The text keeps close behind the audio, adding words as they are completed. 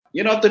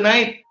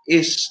Tonight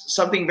is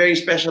something very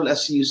special.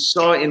 As you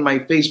saw in my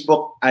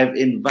Facebook, I've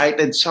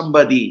invited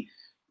somebody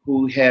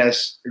who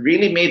has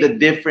really made a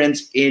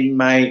difference in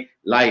my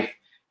life.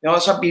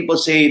 Some people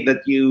say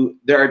that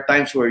there are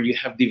times where you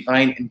have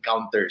divine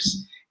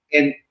encounters.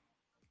 And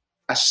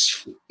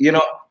as you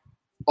know,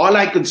 all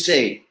I could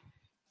say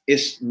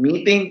is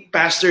meeting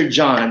Pastor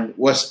John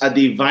was a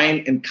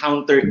divine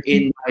encounter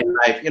in my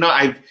life.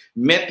 I've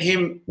met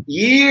him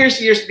years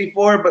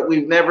before, but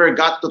we've never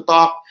got to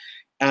talk.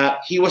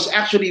 He was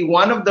actually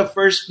one of the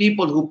first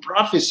people who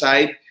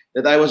prophesied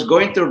that I was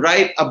going to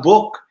write a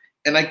book.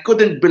 And I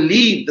couldn't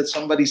believe that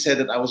somebody said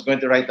that I was going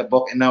to write a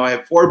book. And now I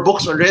have 4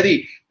 books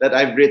already that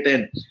I've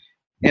written.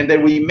 And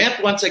then we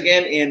met once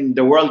again in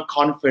the World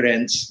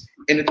Conference.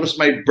 And it was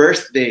my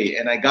birthday.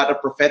 And I got a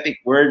prophetic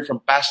word from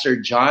Pastor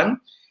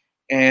John.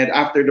 And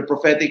after the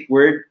prophetic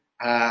word,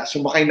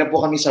 sumakay na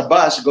po kami sa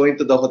bus going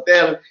to the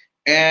hotel.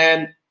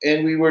 And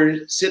we were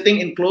sitting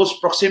in close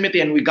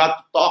proximity and we got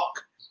to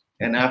talk.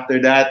 And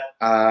after that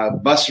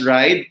bus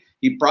ride,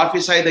 he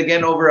prophesied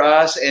again over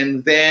us.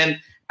 And then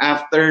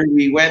after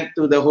we went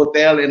to the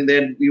hotel and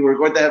then we were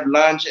going to have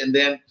lunch. And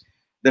then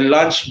the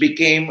lunch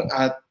became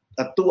a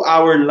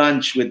 2-hour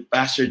lunch with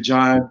Pastor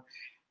John.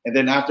 And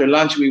then after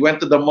lunch, we went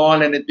to the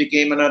mall and it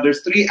became another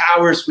 3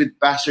 hours with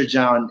Pastor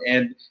John.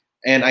 And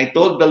I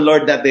told the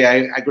Lord that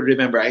day, I could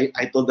remember,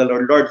 I told the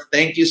Lord,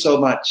 thank you so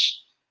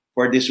much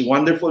for this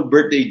wonderful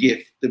birthday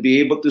gift to be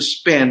able to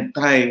spend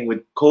time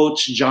with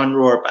Coach John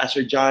Rohr.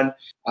 Pastor John,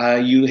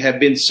 you have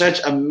been such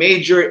a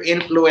major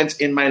influence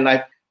in my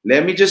life.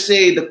 Let me just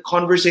say the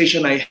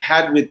conversation I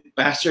had with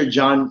Pastor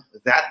John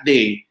that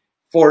day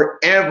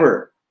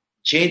forever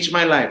changed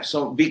my life.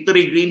 So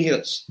Victory Green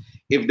Hills,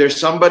 if there's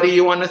somebody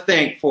you want to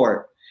thank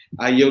for,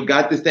 you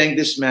got to thank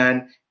this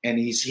man, and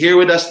he's here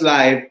with us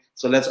live.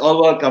 So let's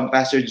all welcome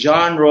Pastor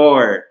John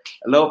Rohr.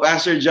 Hello,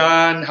 Pastor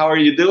John. How are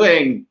you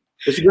doing?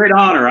 It's a great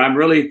honor. I'm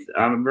very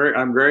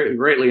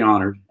greatly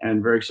honored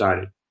and very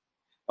excited.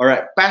 All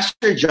right.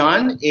 Pastor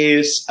John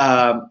is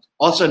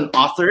also an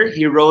author.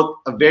 He wrote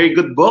a very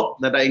good book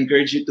that I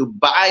encourage you to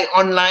buy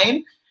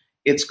online.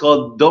 It's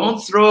called Don't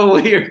Throw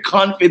Away Your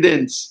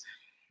Confidence.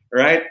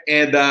 Right.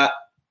 And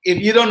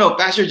if you don't know,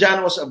 Pastor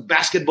John was a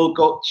basketball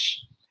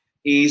coach.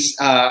 He's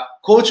a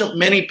coach of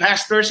many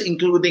pastors,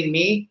 including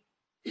me.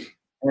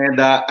 And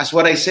as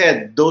what I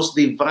said, those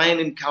divine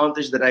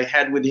encounters that I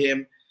had with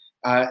him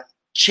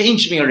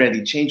changed me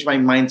already, changed my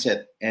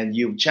mindset. And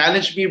you've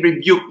challenged me,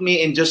 rebuked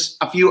me in just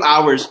a few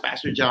hours,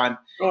 Pastor John.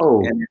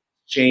 Oh. And it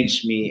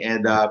changed me.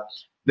 And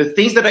the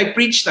things that I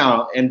preach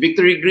now in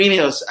Victory Green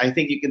Hills, I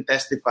think you can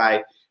testify.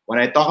 When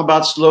I talk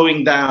about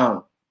slowing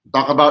down,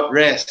 talk about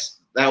rest,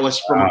 that was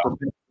from a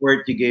prophetic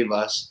word you gave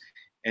us.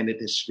 And it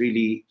has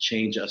really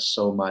changed us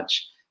so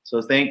much.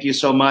 So thank you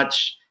so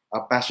much,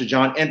 Pastor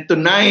John. And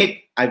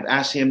tonight, I've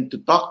asked him to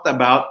talk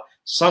about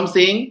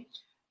something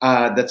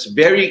that's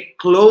very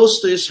close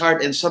to his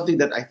heart and something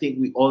that I think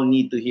we all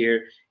need to hear.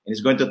 And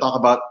he's going to talk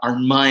about our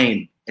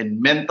mind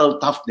and mental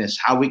toughness,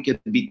 how we can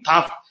be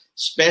tough,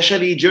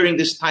 especially during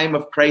this time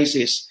of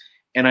crisis.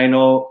 And I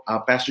know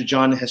Pastor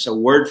John has a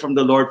word from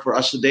the Lord for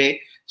us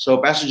today. So,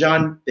 Pastor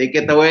John, take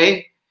it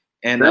away.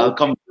 And I'll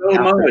come so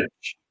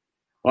much.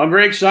 Well, I'm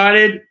very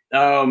excited.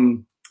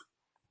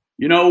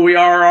 We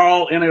are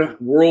all in a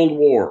world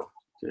war.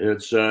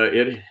 It's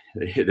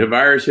the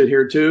virus hit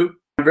here too.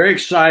 I'm very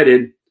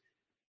excited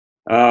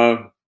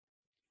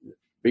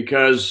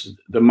because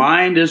the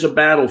mind is a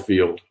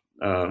battlefield.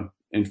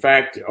 In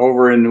fact,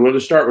 we'll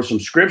just start with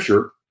some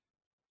scripture.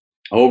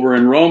 Over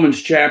in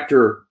Romans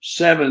chapter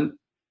 7,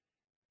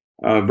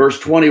 verse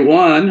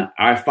 21,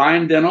 I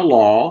find then a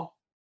law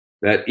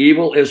that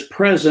evil is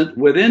present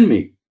within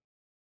me,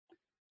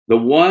 the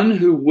one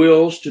who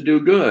wills to do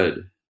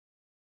good.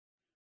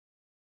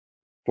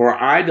 For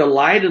I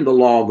delight in the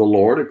law of the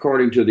Lord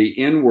according to the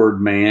inward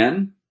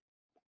man,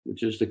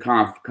 which is the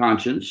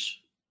conscience.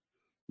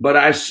 But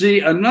I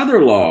see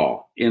another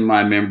law in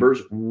my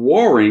members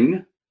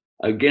warring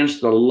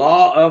against the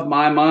law of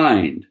my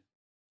mind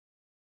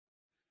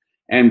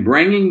and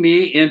bringing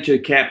me into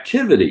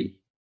captivity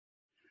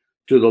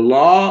to the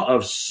law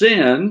of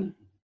sin,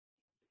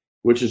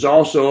 which is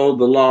also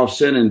the law of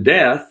sin and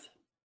death,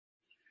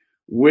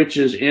 which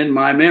is in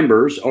my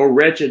members. O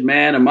wretched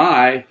man am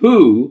I,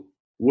 who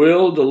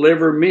will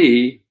deliver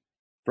me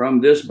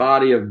from this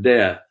body of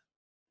death?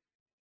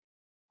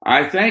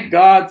 I thank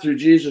God through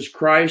Jesus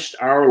Christ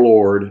our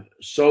Lord.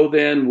 So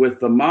then, with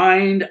the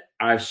mind,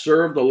 I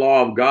serve the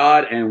law of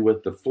God, and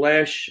with the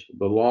flesh,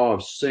 the law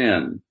of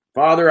sin.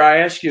 Father, I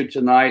ask you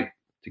tonight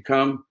to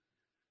come,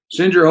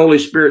 send your Holy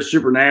Spirit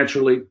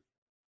supernaturally.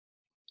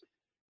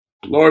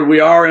 Lord,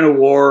 we are in a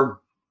war.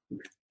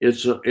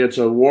 It's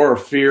a war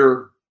of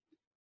fear.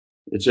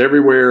 It's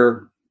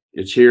everywhere.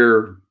 It's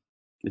here.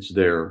 It's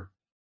there.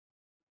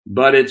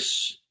 But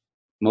it's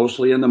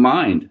mostly in the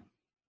mind.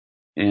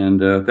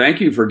 And thank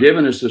you for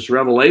giving us this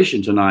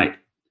revelation tonight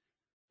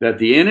that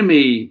the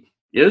enemy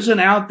isn't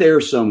out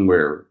there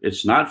somewhere.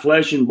 It's not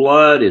flesh and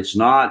blood. It's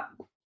not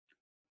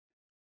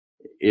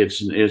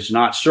It's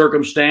not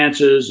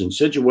circumstances and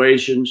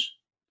situations.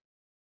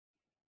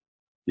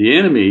 The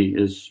enemy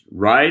is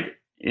right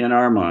in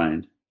our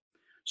mind.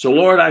 So,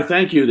 Lord, I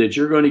thank you that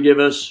you're going to give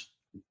us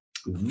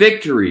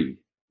victory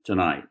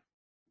tonight,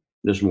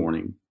 this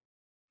morning,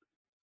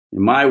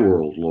 in my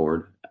world,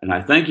 Lord. And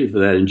I thank you for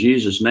that in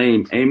Jesus'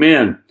 name.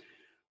 Amen.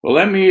 Well,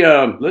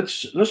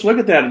 let's look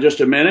at that in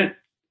just a minute.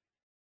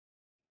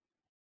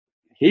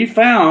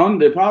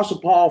 The Apostle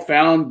Paul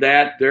found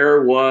that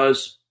there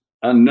was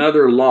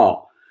another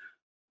law.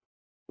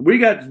 We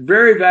got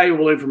very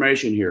valuable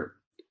information here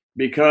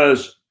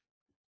because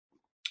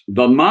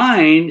the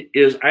mind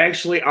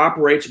actually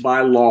operates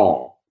by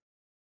law,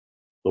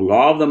 the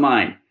law of the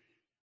mind.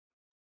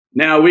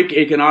 Now,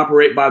 it can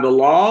operate by the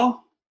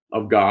law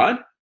of God,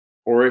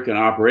 or it can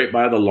operate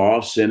by the law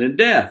of sin and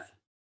death.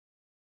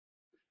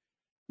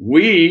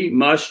 We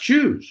must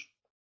choose.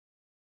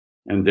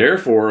 And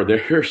therefore,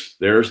 there's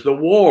the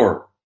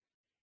war.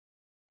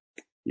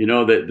 You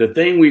know, the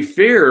thing we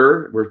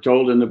fear, we're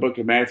told in the book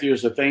of Matthew,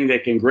 is the thing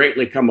that can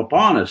greatly come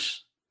upon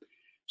us.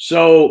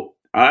 So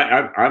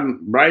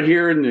I'm right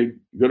here in the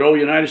good old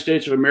United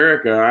States of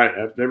America.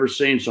 I've never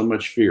seen so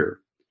much fear.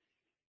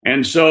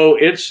 And so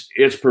it's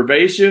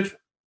pervasive.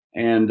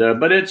 And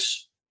but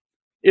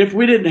if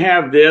we didn't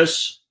have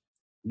this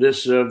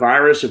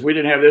virus, if we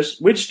didn't have this,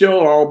 we'd still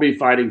all be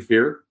fighting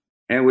fear,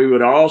 and we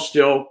would all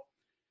still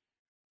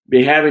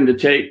be having to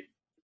take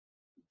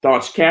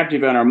thoughts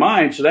captive in our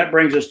mind. So that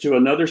brings us to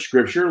another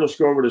scripture. Let's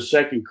go over to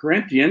 2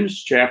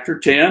 Corinthians chapter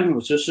 10,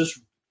 which this is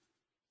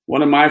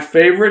one of my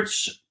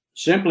favorites,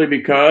 simply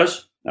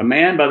because a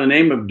man by the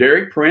name of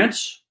Derek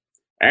Prince,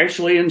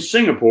 actually in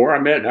Singapore,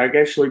 I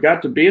actually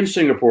got to be in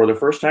Singapore the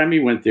first time he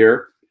went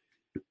there.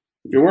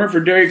 If it weren't for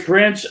Derek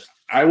Prince,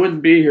 I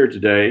wouldn't be here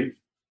today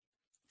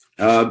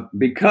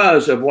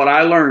because of what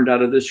I learned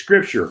out of this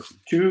scripture.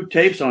 2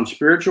 tapes on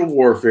spiritual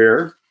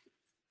warfare.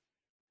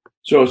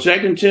 So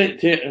 2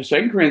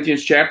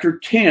 Corinthians chapter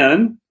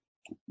 10,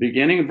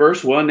 beginning in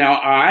verse 1. Now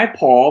I,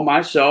 Paul,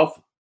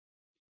 myself,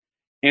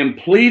 am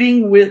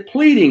pleading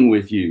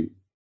with you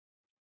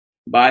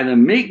by the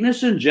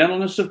meekness and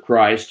gentleness of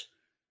Christ,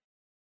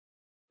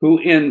 who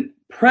in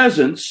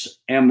presence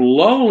am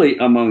lowly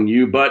among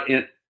you,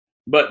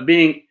 but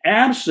being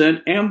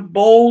absent am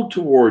bold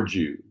towards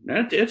you.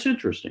 It's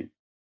interesting.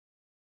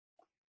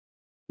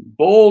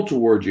 Bold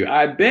towards you.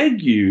 I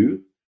beg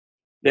you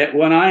that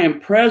when I am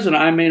present,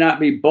 I may not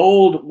be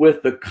bold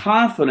with the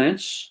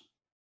confidence.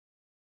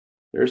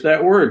 There's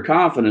that word,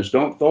 confidence.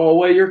 Don't throw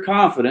away your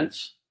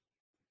confidence.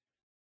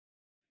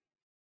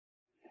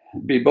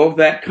 Be both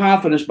that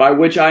confidence by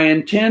which I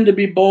intend to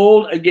be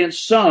bold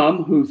against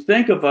some who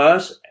think of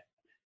us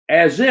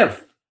as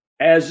if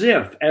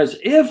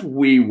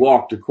we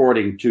walked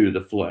according to the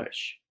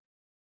flesh.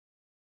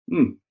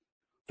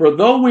 For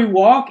though we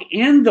walk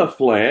in the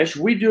flesh,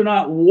 we do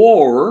not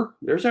war.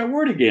 There's that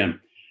word again.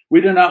 We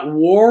do not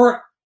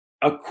war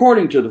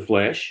according to the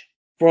flesh,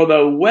 for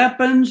the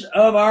weapons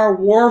of our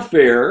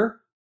warfare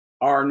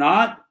are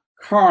not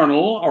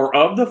carnal or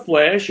of the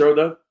flesh or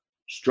the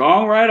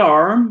strong right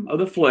arm of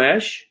the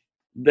flesh.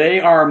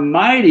 They are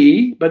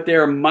mighty, but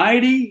they're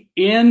mighty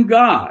in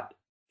God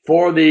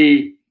for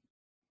the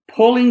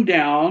pulling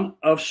down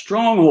of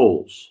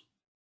strongholds,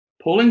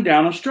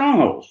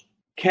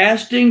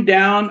 casting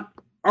down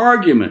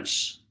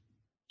arguments,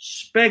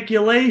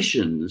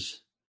 speculations.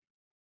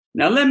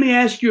 Now, let me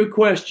ask you a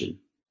question.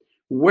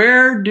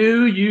 Where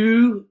do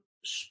you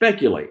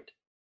speculate?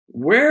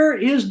 Where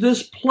is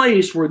this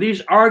place where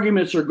these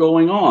arguments are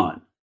going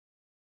on?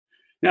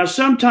 Now,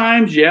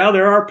 sometimes,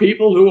 there are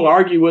people who will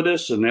argue with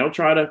us and they'll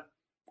try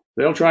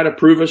to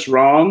prove us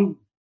wrong.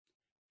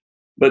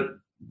 But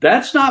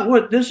that's not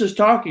what this is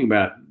talking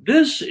about.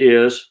 This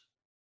is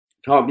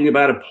talking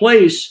about a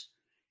place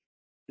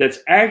that's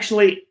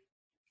actually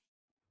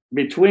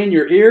between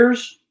your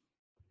ears,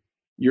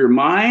 your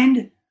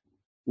mind,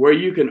 where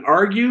you can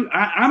argue.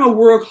 I'm a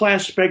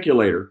world-class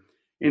speculator.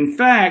 In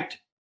fact,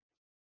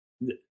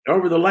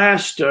 over the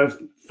last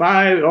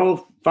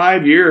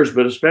 5 years,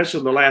 but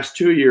especially the last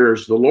 2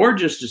 years, the Lord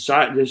just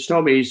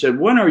told me, he said,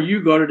 when are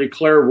you going to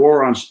declare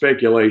war on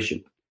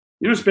speculation?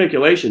 You know what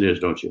speculation is,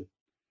 don't you?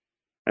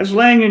 That's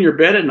laying in your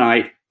bed at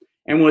night,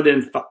 and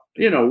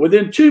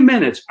within 2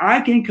 minutes,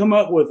 I can come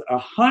up with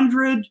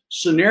 100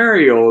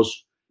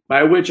 scenarios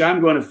by which I'm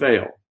going to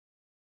fail.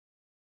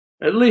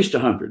 At least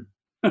 100.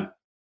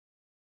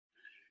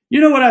 You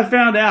know what I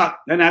found out?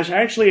 And I was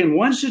actually in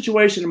one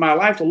situation in my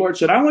life, the Lord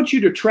said, I want you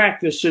to track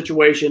this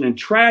situation and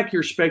track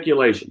your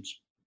speculations.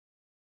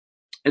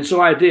 And so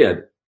I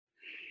did.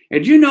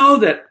 And you know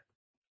that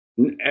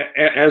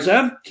as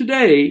of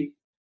today,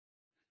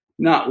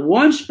 not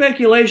one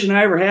speculation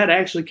I ever had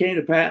actually came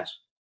to pass.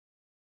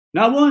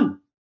 Not one.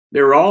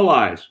 They were all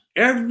lies.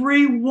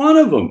 Every one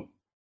of them.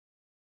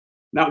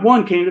 Not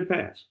one came to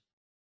pass.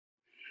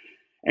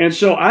 And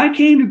so I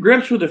came to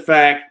grips with the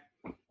fact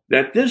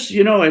that this,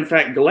 in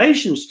fact,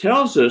 Galatians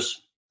tells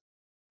us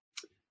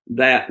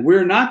that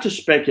we're not to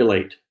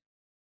speculate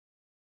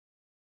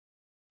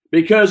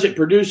because it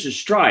produces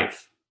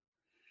strife.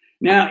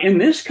 Now, in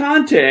this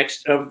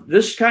context of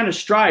this kind of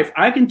strife,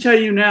 I can tell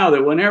you now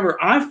that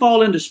whenever I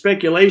fall into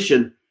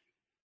speculation,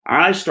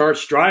 I start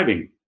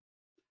striving.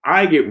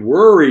 I get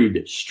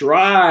worried,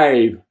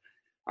 strive.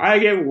 I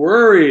get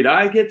worried.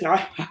 I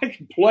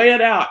can play it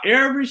out,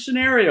 every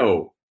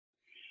scenario.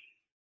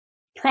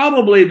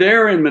 Probably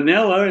there in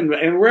Manila and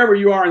wherever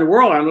you are in the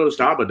world, I noticed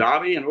Abu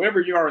Dhabi and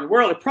wherever you are in the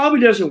world, it probably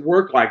doesn't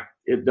work like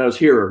it does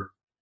here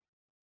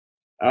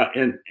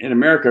in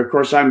America. Of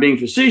course, I'm being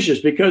facetious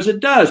because it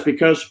does,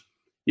 because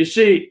you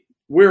see,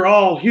 we're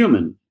all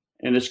human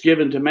and it's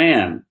given to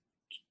man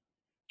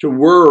to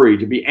worry,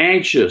 to be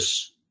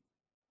anxious,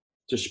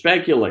 to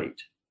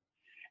speculate.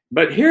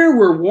 But here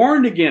we're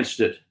warned against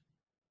it.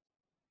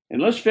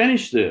 And let's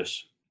finish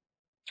this.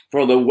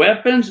 For the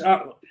weapons,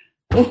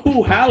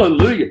 oh,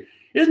 hallelujah.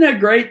 Isn't that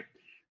great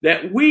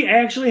that we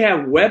actually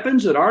have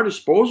weapons at our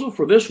disposal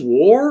for this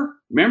war?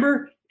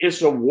 Remember,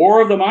 it's a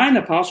war of the mind.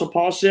 The Apostle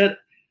Paul said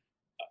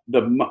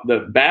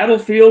the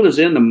battlefield is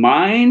in the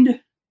mind.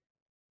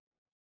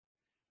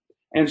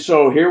 And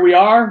so here we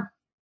are.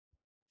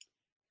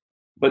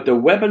 But the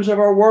weapons of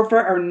our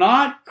warfare are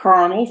not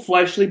carnal,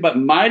 fleshly, but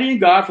mighty in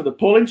God for the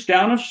pulling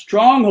down of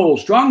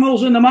strongholds.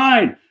 Strongholds in the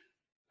mind.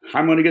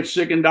 I'm going to get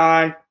sick and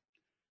die.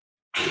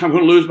 I'm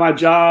going to lose my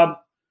job.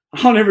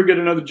 I'll never get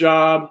another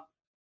job.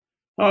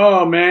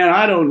 Oh, man,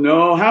 I don't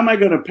know. How am I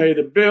going to pay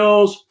the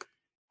bills?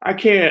 I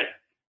can't.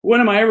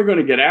 When am I ever going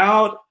to get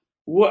out?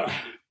 What?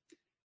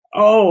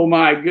 Oh,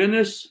 my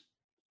goodness.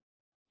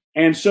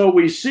 And so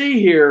we see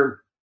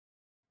here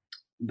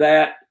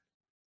that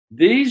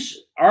these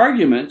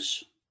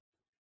arguments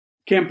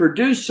can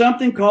produce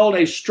something called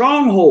a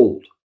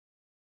stronghold,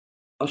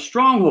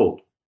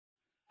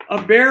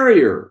 a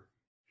barrier.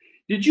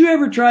 Did you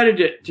ever try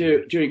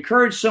to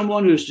encourage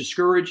someone who's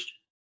discouraged?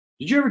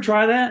 Did you ever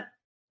try that?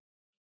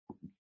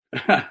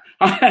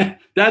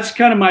 That's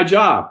kind of my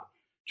job,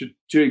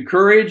 to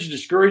encourage,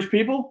 discourage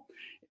people.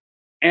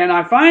 And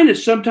I find that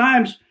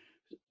sometimes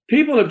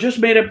people have just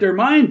made up their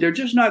mind. They're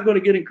just not going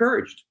to get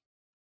encouraged.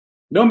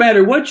 No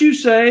matter what you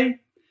say,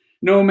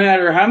 no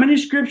matter how many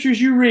scriptures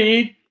you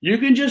read, you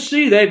can just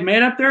see they've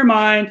made up their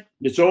mind.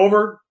 It's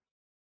over.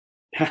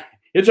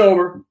 It's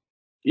over.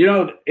 You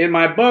know, in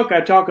my book,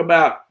 I talk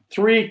about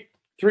three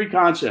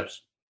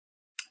concepts.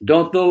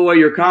 Don't throw away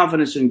your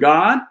confidence in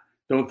God.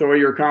 Don't throw away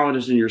your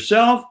confidence in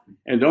yourself.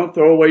 And don't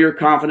throw away your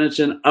confidence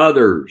in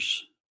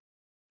others.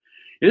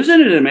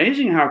 Isn't it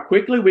amazing how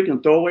quickly we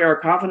can throw away our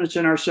confidence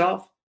in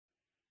ourselves?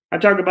 I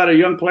talk about a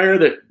young player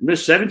that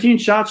missed 17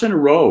 shots in a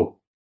row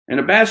in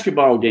a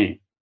basketball game.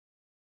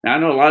 Now, I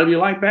know a lot of you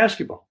like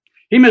basketball.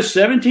 He missed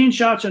 17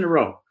 shots in a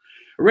row.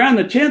 Around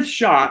the 10th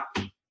shot,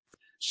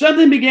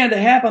 something began to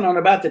happen on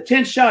about the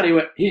 10th shot.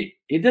 He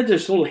did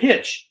this little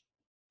hitch.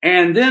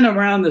 And then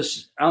on the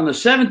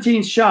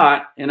 17th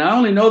shot, and I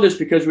only know this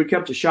because we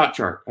kept a shot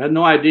chart. I had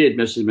no idea he'd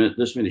missed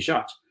this many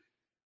shots.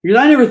 Because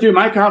I never threw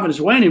my confidence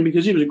away in him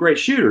because he was a great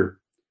shooter.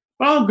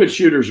 Well, all good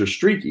shooters are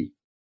streaky.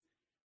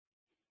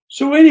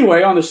 So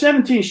anyway, on the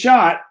 17th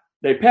shot,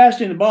 they passed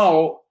him the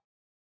ball,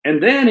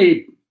 and then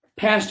he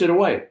passed it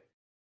away.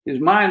 His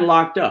mind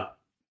locked up.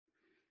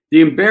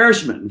 The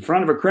embarrassment in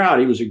front of a crowd.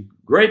 He was a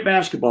great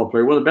basketball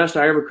player, one of the best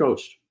I ever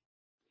coached.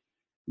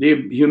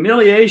 The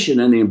humiliation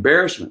and the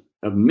embarrassment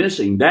of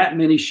missing that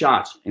many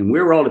shots, and we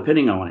were all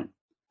depending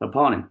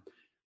upon him.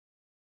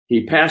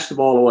 He passed the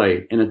ball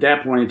away, and at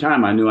that point in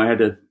time, I knew I had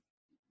to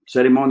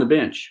set him on the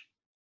bench.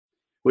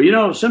 Well, you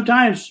know,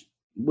 sometimes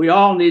we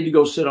all need to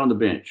go sit on the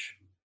bench.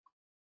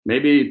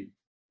 Maybe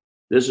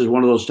this is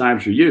one of those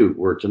times for you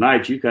where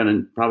tonight you kind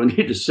of probably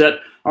need to sit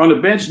on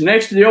the bench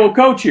next to the old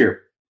coach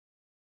here.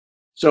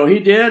 So he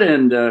did,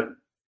 and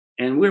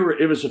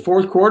it was the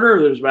fourth quarter.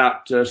 There was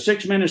about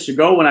 6 minutes to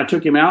go when I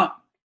took him out.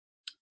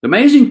 The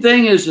amazing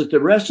thing is that the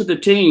rest of the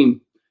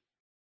team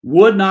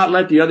would not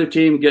let the other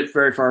team get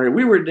very far.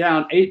 We were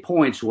down 8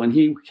 points when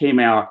he came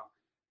out,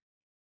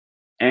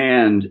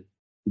 and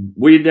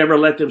we never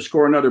let them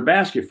score another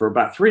basket for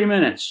about 3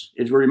 minutes.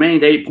 It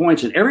remained 8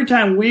 points. And every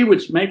time we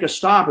would make a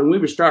stop and we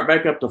would start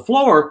back up the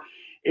floor,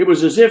 it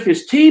was as if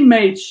his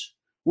teammates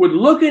would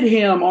look at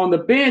him on the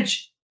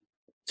bench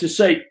to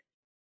say,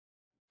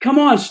 "Come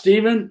on,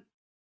 Stephen,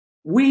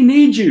 we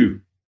need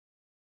you.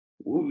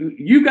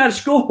 You got to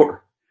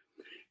score."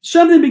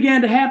 Something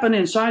began to happen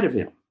inside of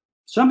him.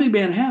 Something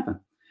began to happen.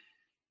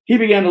 He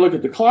began to look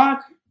at the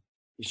clock.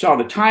 He saw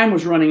the time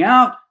was running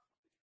out.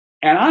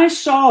 And I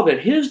saw that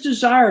his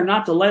desire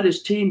not to let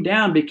his team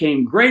down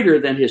became greater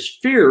than his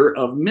fear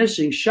of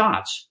missing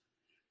shots.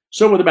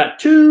 So with about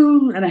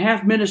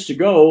 2.5 minutes to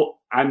go,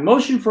 I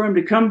motioned for him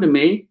to come to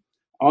me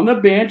on the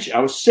bench. I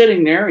was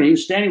sitting there and he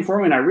was standing for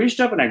me, and I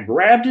reached up and I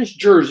grabbed his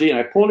jersey and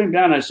I pulled him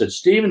down and I said,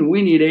 "Stephen,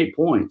 we need 8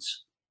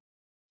 points."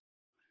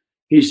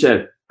 He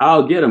said,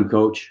 "I'll get them,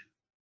 coach."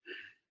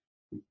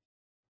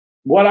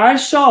 What I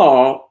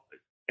saw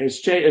has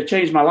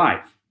changed my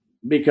life,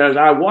 because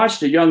I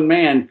watched a young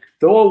man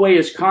throw away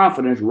his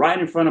confidence right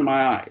in front of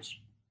my eyes.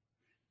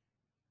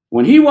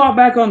 When he walked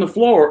back on the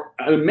floor,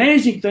 an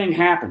amazing thing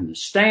happened. The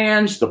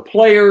stands, the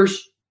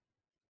players,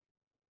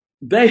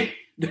 they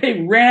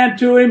They ran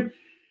to him,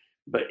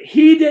 but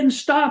he didn't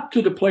stop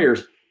to the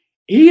players.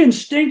 He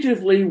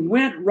instinctively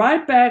went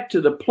right back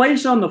to the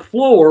place on the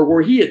floor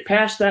where he had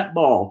passed that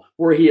ball,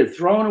 where he had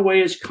thrown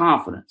away his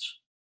confidence,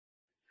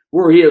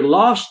 where he had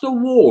lost the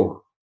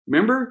war.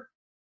 Remember?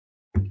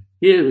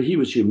 He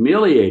was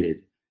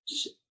humiliated.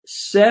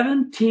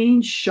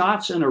 17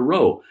 shots in a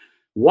row.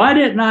 Why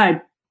didn't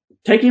I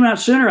take him out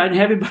sooner? I didn't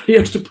have anybody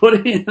else to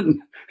put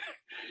in.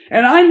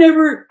 And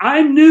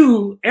I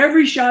knew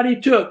every shot he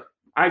took,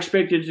 I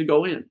expected it to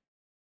go in.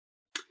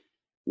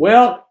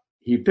 Well,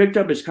 he picked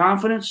up his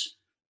confidence.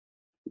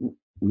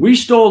 We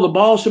stole the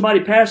ball.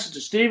 Somebody passed it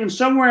to Stephen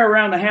somewhere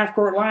around the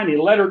half-court line. He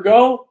let her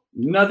go.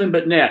 Nothing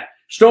but net.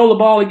 Stole the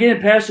ball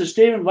again, passed it to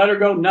Stephen, let her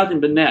go. Nothing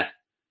but net.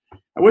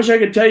 I wish I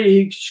could tell you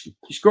he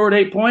scored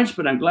 8 points,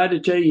 but I'm glad to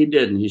tell you he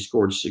didn't. He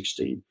scored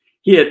 16.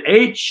 He had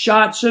 8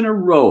 shots in a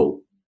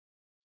row.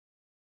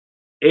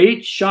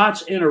 8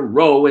 shots in a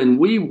row, and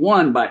we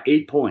won by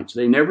 8 points.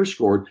 They never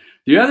scored.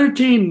 The other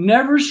team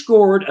never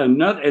scored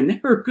another, and they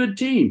were a good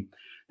team.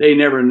 They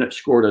never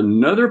scored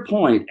another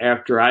point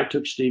after I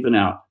took Stephen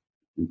out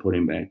and put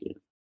him back in.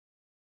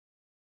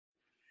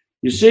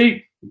 You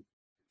see,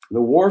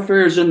 the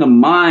warfare is in the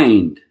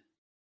mind.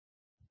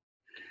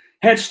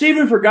 Had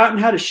Stephen forgotten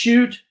how to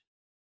shoot?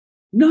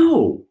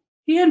 No,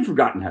 he hadn't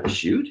forgotten how to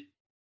shoot.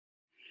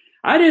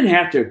 I didn't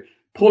have to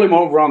pull him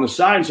over on the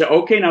side and say,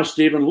 okay, now,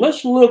 Stephen,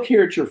 let's look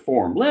here at your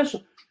form.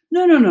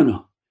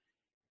 No.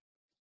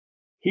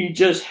 He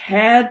just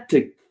had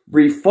to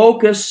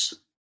refocus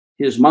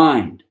his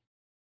mind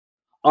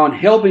on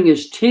helping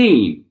his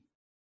team,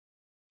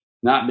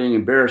 not being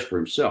embarrassed for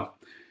himself.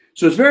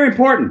 So it's very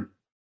important.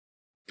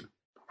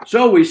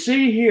 So we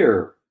see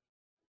here,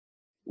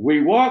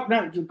 we walk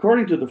not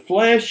according to the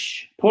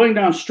flesh, pulling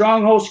down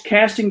strongholds,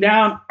 casting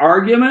down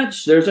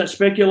arguments. There's that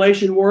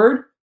speculation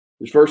word.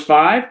 It's verse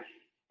 5.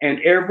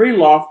 And every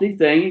lofty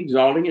thing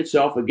exalting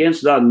itself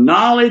against the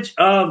knowledge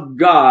of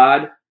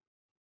God,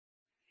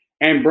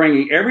 and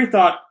bringing every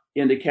thought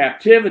into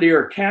captivity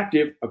or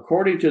captive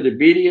according to the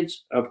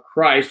obedience of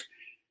Christ.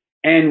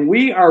 And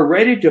we are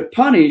ready to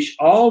punish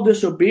all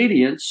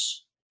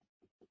disobedience.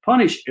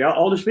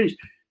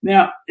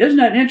 Now, isn't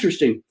that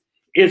interesting?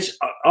 It's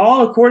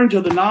all according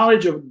to the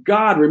knowledge of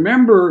God.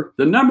 Remember,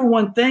 the number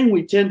one thing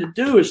we tend to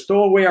do is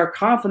throw away our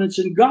confidence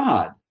in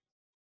God.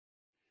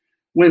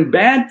 When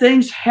bad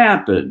things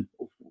happen,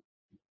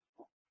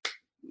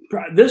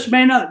 this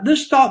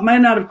thought may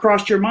not have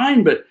crossed your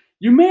mind, but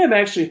you may have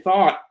actually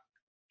thought,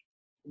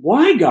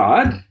 why,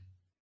 God?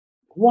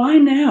 Why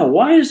now?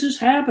 Why is this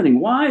happening?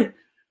 Why?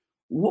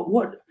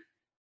 What?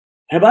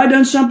 Have I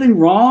done something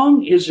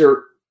wrong?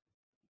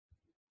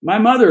 My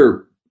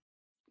mother,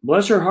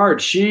 bless her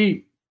heart,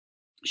 she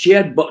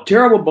had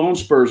terrible bone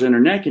spurs in her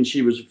neck, and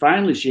she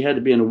had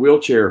to be in a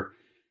wheelchair.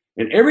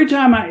 And every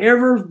time I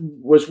ever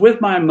was with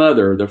my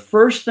mother, the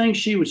first thing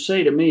she would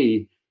say to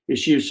me is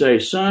she would say,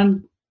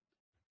 son,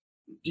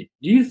 do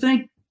you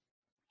think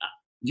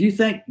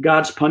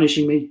God's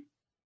punishing me?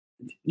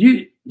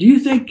 Do you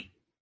think,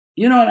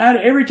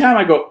 every time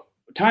I go,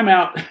 time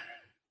out.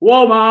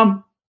 Whoa,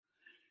 Mom,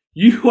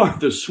 you are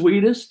the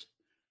sweetest,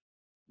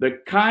 the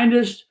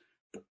kindest,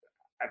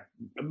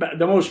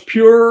 the most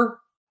pure.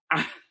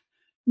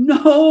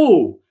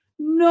 No,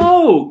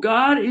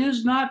 God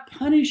is not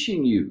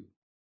punishing you.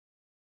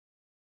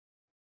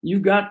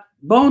 You've got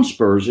bone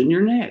spurs in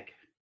your neck.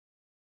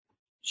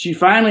 She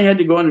finally had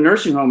to go in a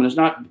nursing home, and it's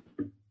not,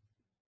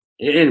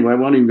 anyway, I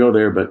won't even go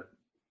there, but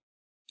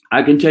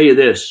I can tell you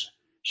this.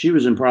 She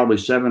was in probably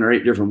 7 or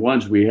 8 different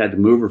ones. We had to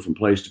move her from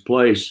place to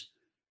place.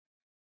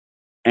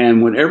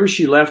 And whenever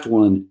she left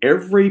one,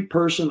 every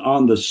person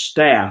on the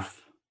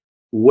staff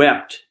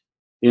wept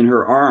in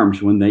her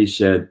arms when they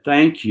said,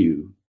 thank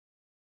you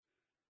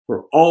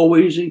for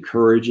always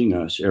encouraging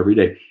us every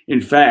day.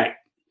 In fact,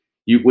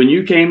 when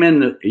you came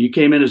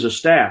in as a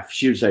staff,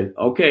 she would say,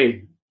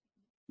 okay,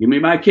 give me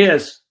my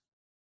kiss.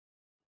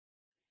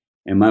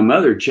 And my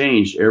mother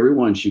changed every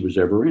one she was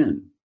ever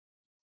in.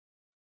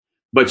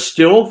 But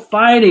still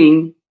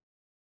fighting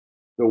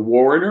the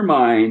war in her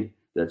mind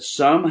that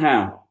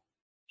somehow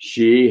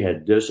she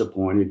had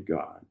disappointed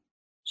God.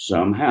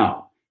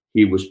 Somehow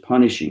he was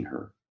punishing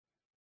her.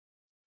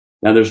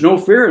 Now, there's no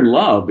fear in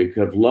love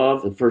because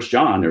love, in 1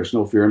 John, there's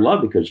no fear in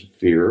love because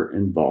fear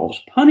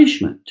involves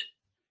punishment.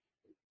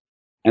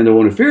 And the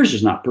one who fears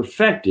is not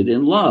perfected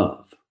in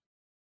love.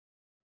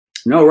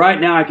 No,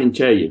 right now I can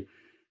tell you,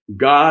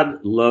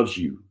 God loves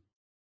you.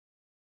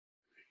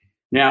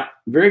 Now,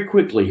 very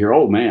quickly here,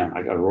 oh man,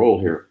 I got to roll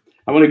here.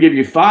 I want to give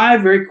you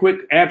 5 very quick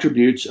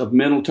attributes of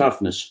mental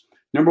toughness.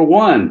 Number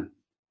 1,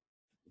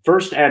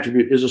 first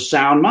attribute is a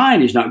sound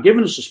mind. He's not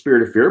given us a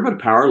spirit of fear, but a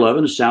power, love,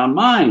 and a sound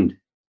mind.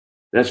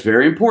 That's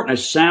very important,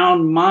 a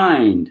sound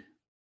mind.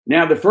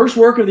 Now, the first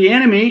work of the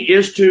enemy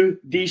is to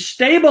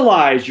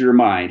destabilize your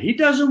mind. He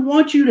doesn't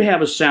want you to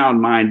have a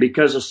sound mind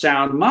because a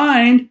sound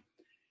mind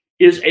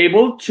is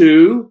able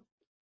to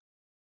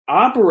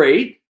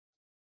operate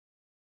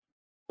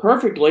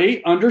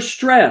perfectly under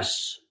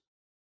stress.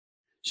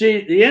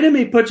 See, the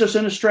enemy puts us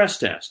in a stress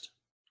test.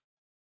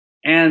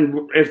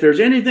 And if there's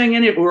anything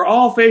in it we're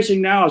all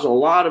facing now is a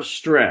lot of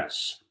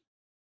stress.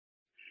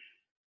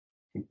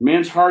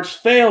 Men's hearts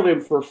fail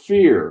them for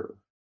fear.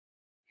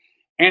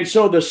 And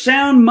so the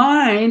sound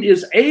mind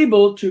is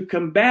able to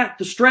combat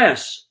the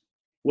stress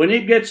when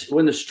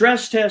the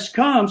stress test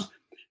comes,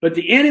 but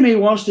the enemy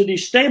wants to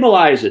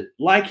destabilize it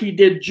like he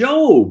did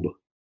Job.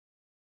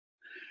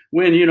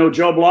 When,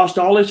 Job lost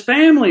all his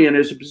family and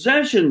his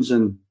possessions,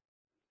 and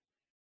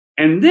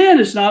then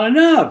it's not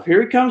enough.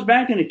 Here he comes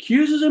back and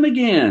accuses him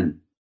again.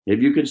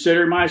 Have you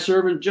considered my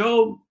servant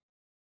Job?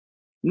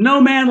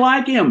 No man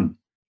like him.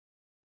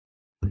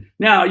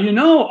 Now,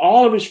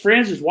 all of his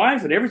friends, his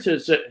wife, and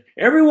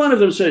every one of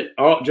them said,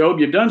 oh, Job,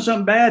 you've done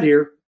something bad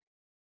here.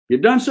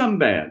 You've done something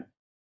bad.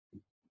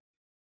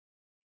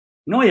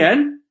 No, he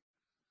hadn't.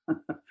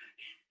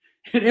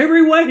 In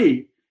every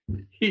way,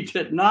 he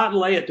did not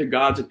lay it to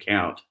God's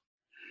account.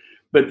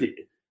 But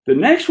the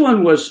next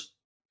one was,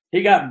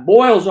 he got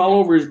boils all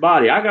over his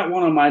body. I got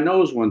one on my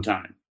nose one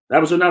time.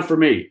 That was enough for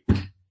me.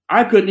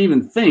 I couldn't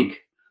even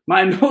think.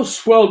 My nose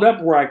swelled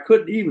up where I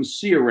couldn't even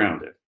see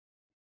around it.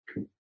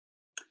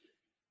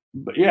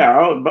 But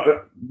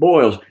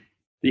boils.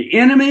 The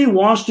enemy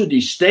wants to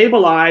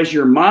destabilize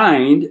your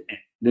mind,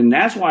 and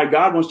that's why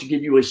God wants to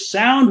give you a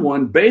sound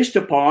one based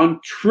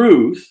upon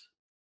truth,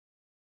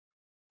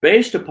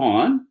 based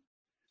upon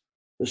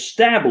the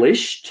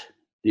established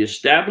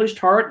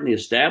heart and the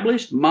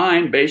established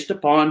mind based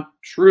upon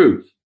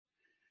truth.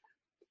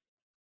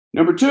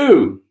 Number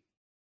 2,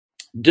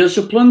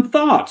 disciplined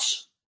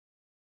thoughts.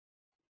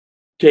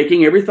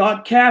 Taking every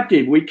thought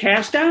captive, we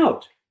cast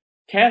out.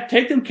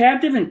 Take them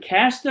captive and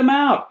cast them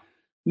out.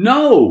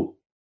 No,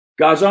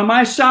 God's on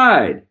my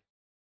side.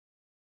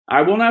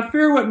 I will not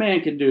fear what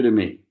man can do to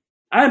me.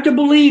 I have to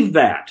believe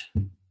that.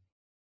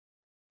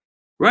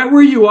 Right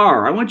where you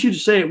are, I want you to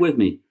say it with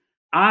me.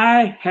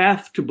 I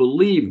have to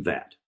believe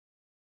that.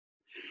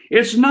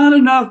 It's not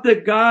enough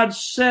that God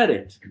said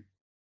it.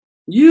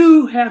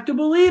 You have to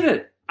believe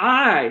it.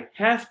 I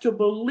have to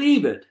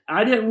believe it.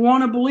 I didn't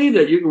want to believe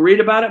it. You can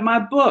read about it in my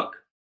book.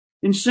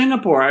 In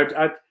Singapore,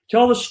 I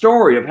tell the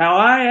story of how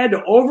I had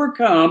to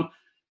overcome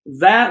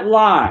that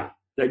lie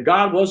that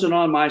God wasn't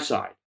on my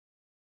side.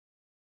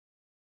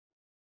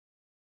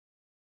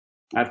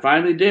 I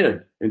finally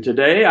did. And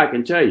today I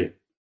can tell you,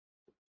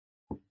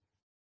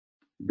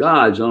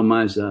 God's on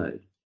my side.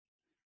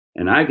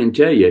 And I can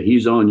tell you,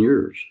 he's on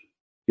yours.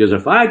 Because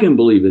if I can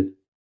believe it,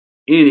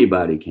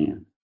 anybody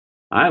can.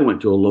 I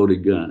went to a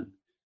loaded gun.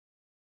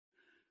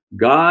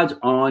 God's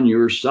on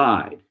your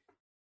side.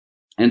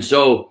 And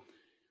so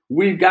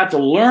we've got to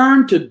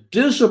learn to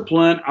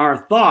discipline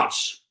our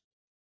thoughts.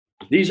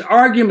 These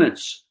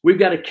arguments, we've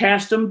got to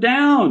cast them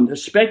down. The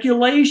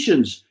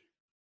speculations.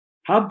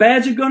 How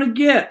bad's it going to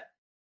get?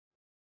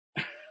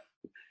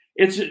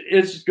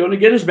 It's going to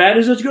get as bad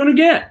as it's going to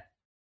get.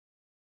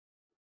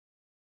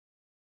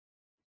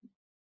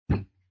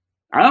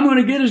 I'm going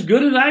to get as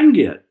good as I can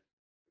get.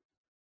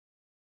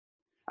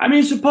 I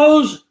mean,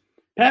 suppose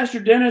Pastor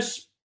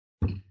Dennis,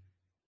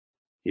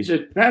 he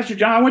said, Pastor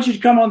John, I want you to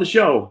come on the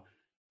show.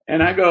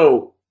 And I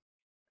go,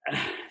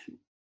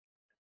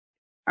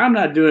 I'm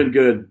not doing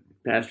good,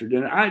 Pastor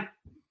Dennis.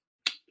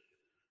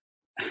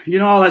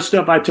 All that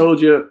stuff I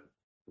told you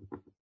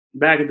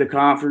back at the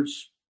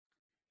conference.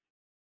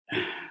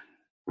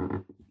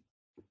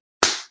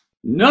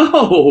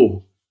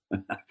 No,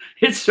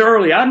 it's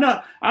early. I'm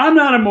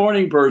not a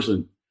morning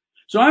person.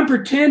 So I'm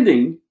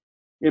pretending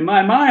in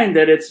my mind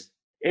that it's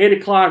 8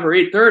 o'clock or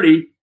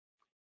 8:30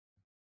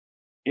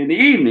 in the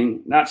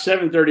evening, not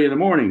 7:30 in the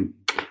morning.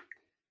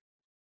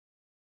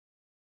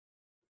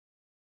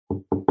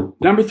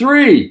 Number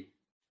 3,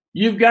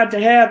 you've got to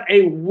have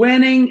a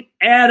winning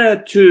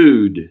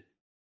attitude.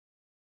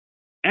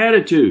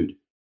 Attitude.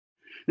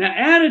 Now,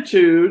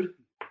 attitude,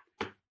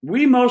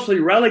 we mostly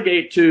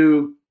relegate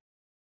to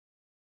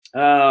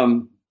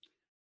the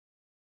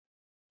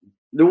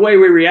way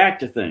we react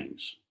to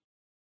things.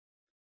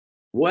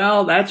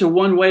 Well, that's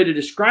one way to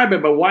describe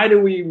it, but why are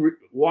we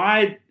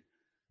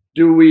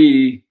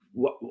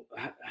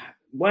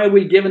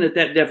giving it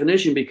that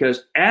definition?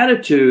 Because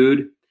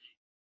attitude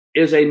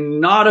is a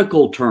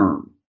nautical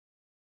term.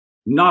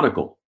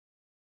 Nautical.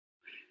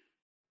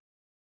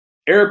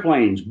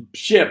 Airplanes,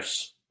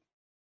 ships,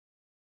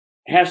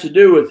 has to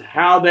do with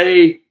how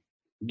they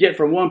get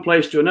from one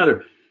place to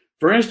another.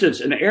 For instance,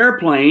 an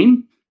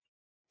airplane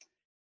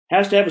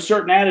has to have a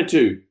certain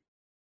attitude.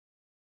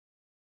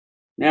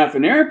 Now, if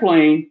an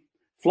airplane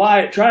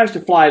tries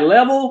to fly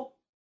level,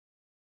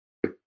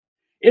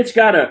 it's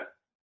got to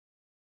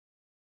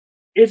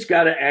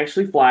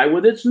actually fly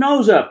with its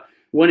nose up.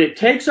 When it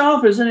takes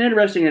off, isn't it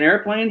interesting? An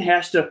airplane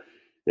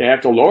they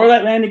have to lower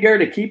that landing gear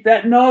to keep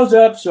that nose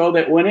up so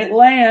that when it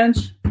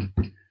lands,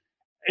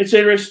 it's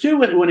interesting too.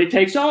 When it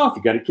takes off,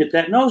 you got to get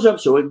that nose up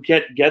so it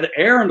can get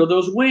air under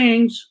those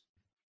wings.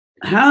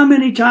 How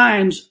many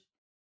times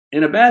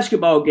in a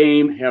basketball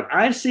game have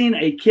I seen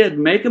a kid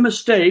make a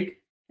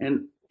mistake,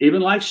 and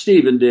even like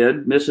Stephen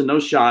did, missing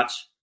those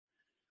shots,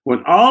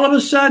 when all of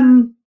a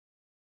sudden,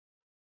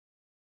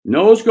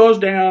 nose goes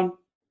down,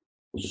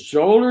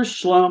 shoulder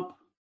slump,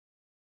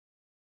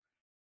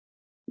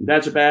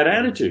 that's a bad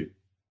attitude.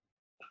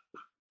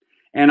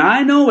 And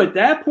I know at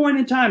that point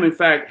in time, in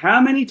fact,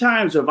 how many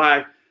times have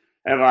I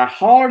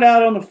hollered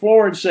out on the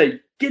floor and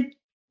say,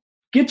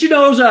 get your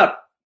nose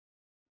up.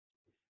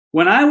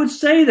 When I would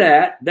say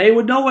that, they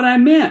would know what I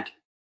meant.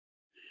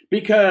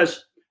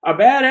 Because a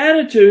bad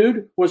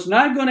attitude was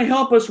not going to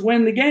help us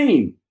win the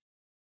game.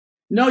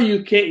 No,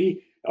 you can't.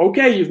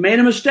 Okay, you've made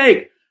a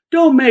mistake.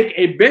 Don't make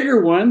a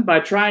bigger one by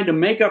trying to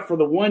make up for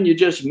the one you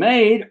just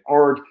made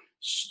or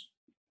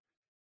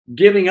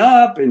giving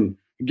up and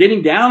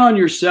getting down on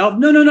yourself.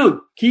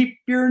 No. Keep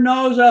your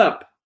nose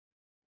up.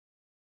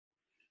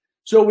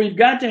 So we've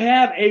got to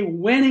have a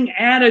winning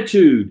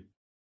attitude.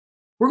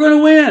 We're going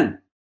to win.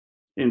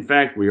 In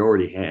fact, we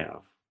already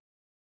have.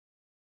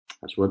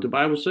 That's what the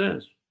Bible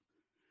says.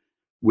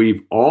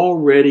 We've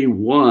already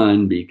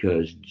won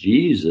because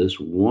Jesus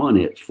won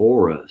it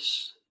for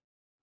us.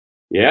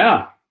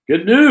 Yeah,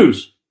 good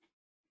news.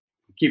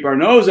 Keep our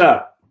nose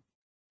up.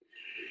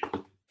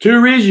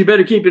 2 reasons you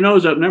better keep your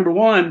nose up. Number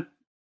one,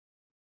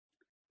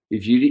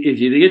 if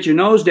you get your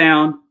nose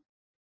down,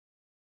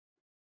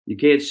 you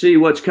can't see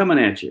what's coming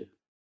at you.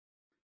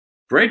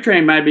 Freight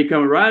train might be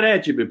coming right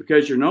at you, but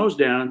because your nose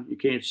down, you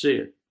can't see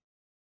it.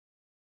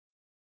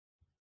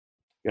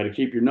 Got to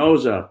keep your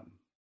nose up.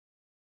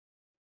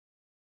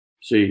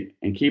 See,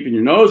 and keeping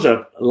your nose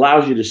up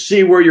allows you to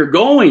see where you're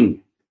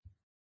going.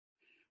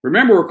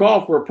 Remember, we're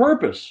called for a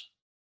purpose.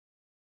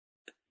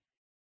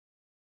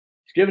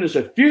 He's given us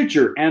a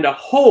future and a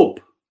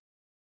hope.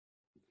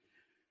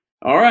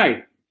 All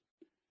right.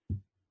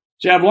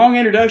 So I have long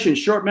introductions,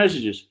 short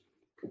messages.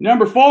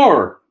 Number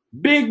 4,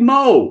 Big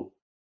Mo.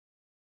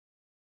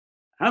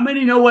 How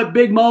many know what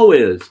Big Mo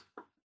is?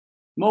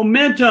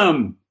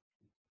 Momentum.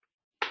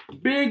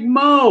 Big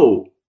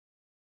Mo.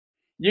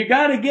 You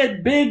got to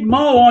get Big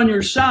Mo on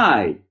your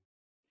side.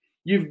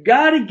 You've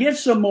got to get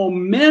some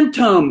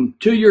momentum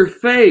to your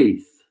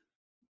faith.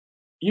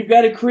 You've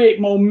got to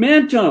create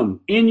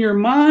momentum in your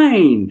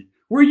mind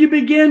where you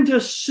begin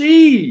to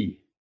see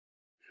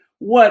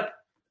what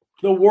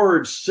the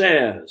Word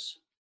says.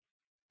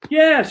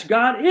 Yes,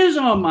 God is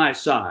on my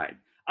side.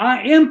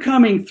 I am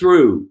coming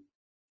through.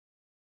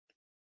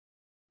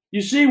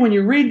 You see, when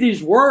you read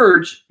these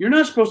words, you're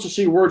not supposed to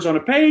see words on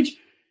a page.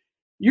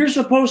 You're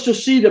supposed to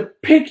see the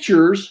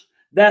pictures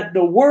that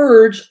the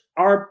words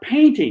are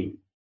painting.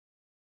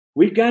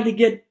 We've got to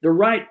get the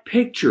right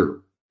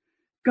picture.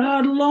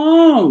 God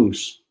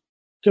longs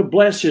to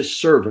bless his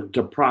servant,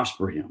 to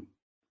prosper him.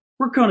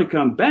 We're going to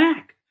come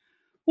back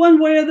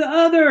one way or the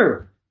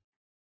other.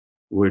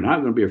 We're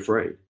not going to be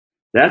afraid.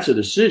 That's a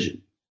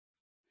decision.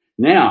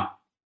 Now,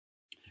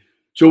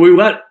 so we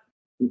let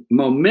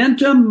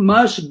momentum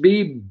must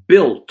be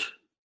built.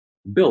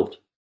 Built.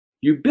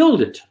 You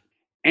build it.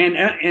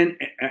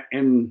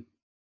 And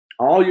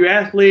all you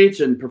athletes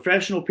and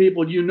professional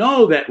people, you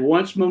know that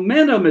once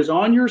momentum is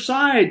on your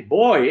side,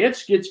 boy,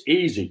 it gets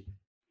easy.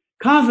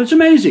 Confidence,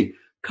 amazing.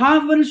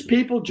 Confidence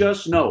people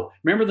just know.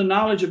 Remember the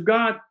knowledge of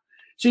God?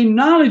 See,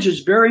 knowledge is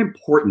very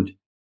important.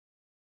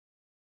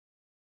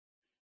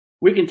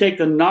 We can take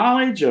the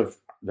knowledge of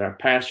their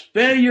past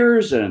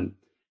failures and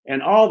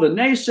all the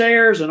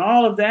naysayers and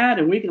all of that,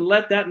 and we can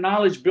let that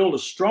knowledge build a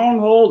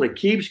stronghold that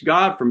keeps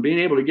God from being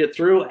able to get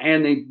through.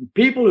 And the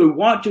people who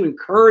want to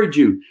encourage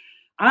you,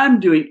 I'm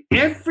doing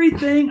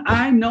everything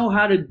I know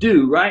how to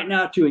do right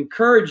now to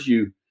encourage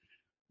you.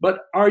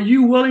 But are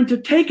you willing to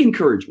take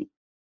encouragement?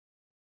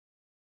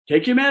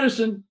 Take your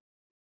medicine.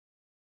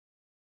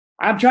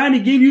 I'm trying to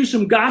give you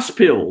some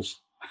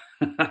gospels.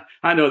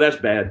 I know that's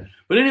bad.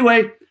 But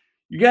anyway,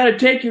 you got to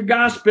take your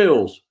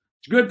gospels.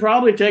 It's good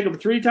probably take them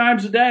 3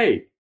 times a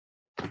day.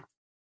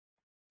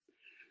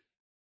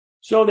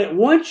 So that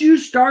once you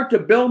start to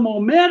build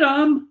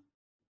momentum,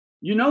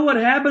 you know what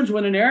happens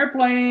when an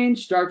airplane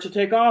starts to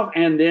take off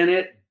and then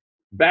it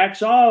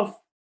backs off.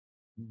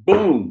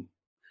 Boom.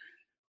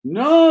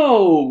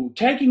 No,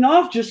 taking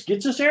off just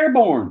gets us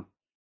airborne.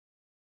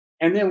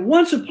 And then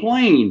once a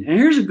plane, and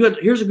here's a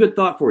good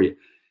thought for you.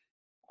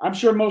 I'm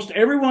sure most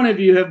every one of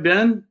you have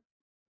been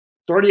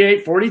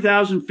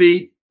 40,000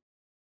 feet,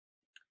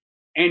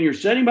 and you're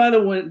sitting by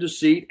the window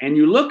seat, and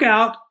you look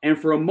out, and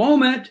for a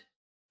moment,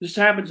 this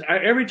happens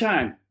every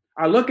time.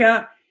 I look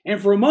out,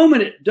 and for a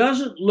moment, it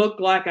doesn't look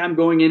like I'm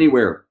going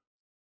anywhere.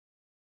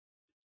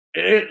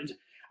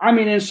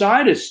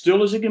 Inside, it's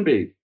still as it can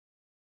be.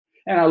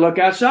 And I look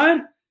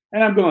outside,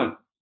 and I'm going.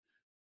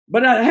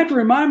 But I have to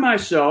remind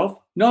myself,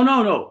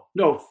 no.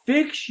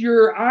 Fix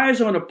your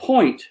eyes on a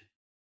point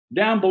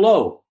down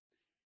below.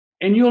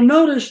 And you'll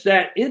notice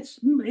that it's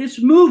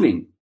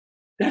moving.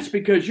 That's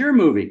because you're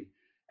moving.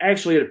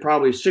 Actually, at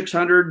probably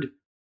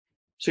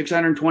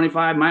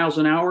 625 miles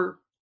an hour.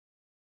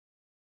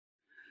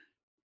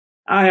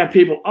 I have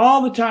people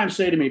all the time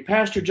say to me,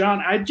 Pastor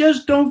John, I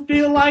just don't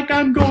feel like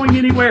I'm going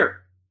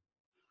anywhere.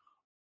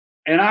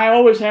 And I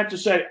always have to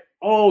say,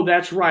 oh,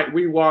 that's right.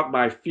 We walk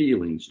by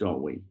feelings,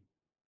 don't we?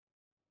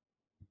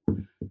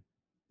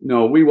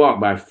 No, we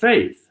walk by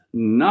faith,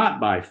 not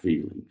by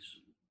feelings.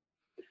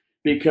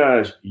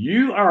 because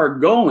you are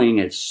going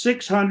at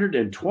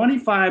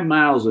 625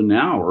 miles an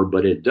hour,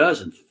 but it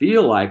doesn't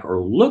feel like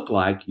or look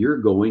like you're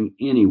going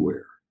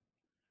anywhere.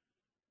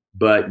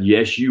 But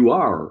yes, you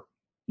are.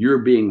 You're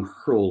being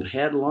hurled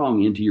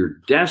headlong into your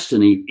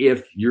destiny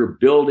if you're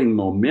building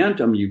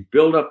momentum. You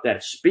build up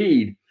that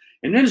speed.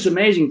 And then it's an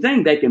amazing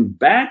thing. They can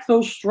back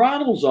those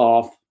throttles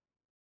off,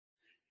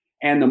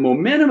 and the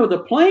momentum of the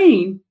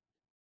plane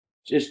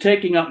is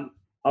taking up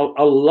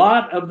a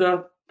lot of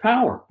the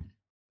power.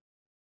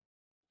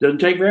 Doesn't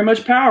take very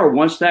much power.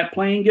 Once that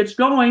plane gets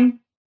going,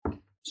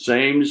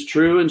 same is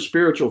true in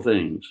spiritual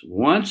things.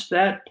 Once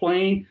that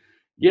plane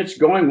gets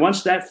going,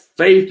 once that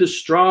faith is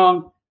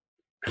strong,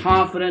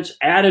 confidence,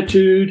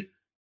 attitude,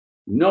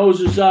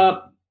 noses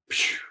up,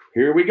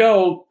 here we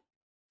go.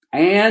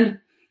 And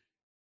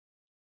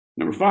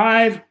number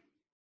 5,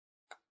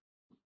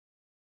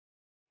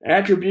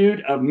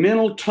 attribute of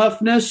mental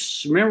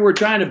toughness. Remember, we're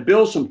trying to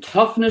build some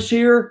toughness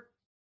here.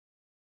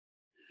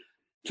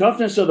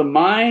 Toughness of the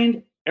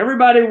mind.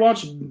 Everybody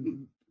wants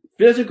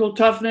physical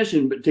toughness,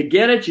 and to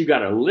get it, you got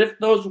to lift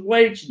those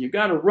weights, and you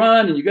got to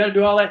run, and you got to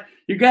do all that.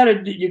 You got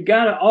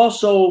to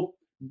also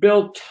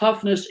build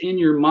toughness in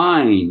your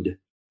mind.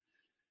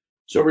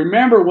 So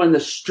remember, when the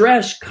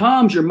stress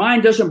comes, your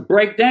mind doesn't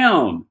break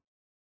down.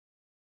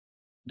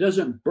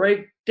 Doesn't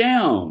break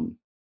down.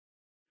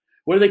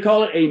 What do they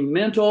call it? A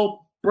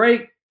mental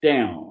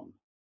breakdown.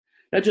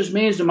 That just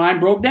means the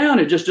mind broke down.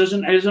 It just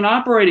isn't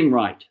operating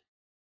right.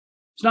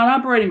 It's not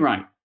operating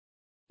right.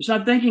 It's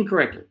not thinking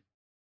correctly.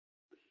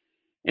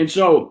 And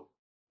so,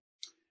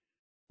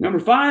 number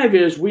 5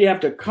 is we have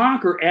to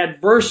conquer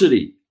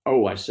adversity.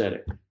 Oh, I said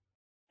it.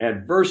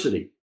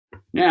 Adversity.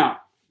 Now,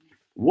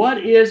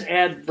 what is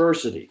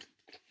adversity?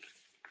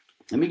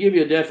 Let me give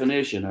you a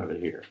definition of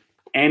it here.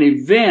 An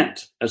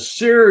event, a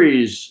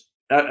series,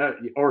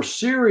 or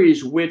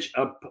series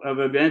of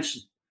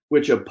events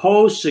which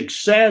oppose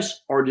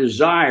success or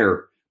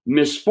desire,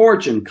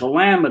 misfortune,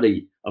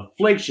 calamity,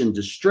 affliction,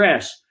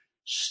 distress,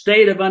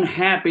 state of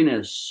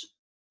unhappiness,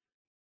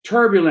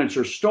 turbulence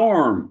or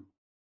storm,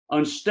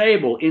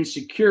 unstable,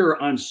 insecure,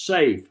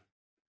 unsafe.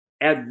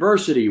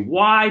 Adversity.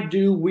 Why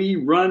do we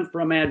run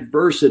from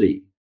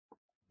adversity?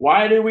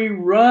 Why do we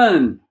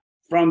run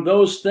from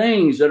those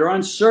things that are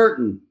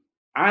uncertain?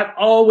 I've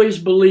always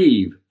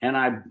believed, and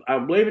I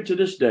believe it to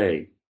this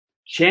day,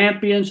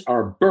 champions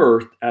are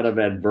birthed out of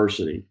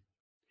adversity.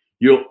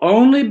 You'll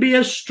only be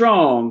as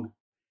strong,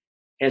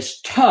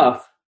 as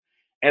tough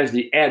as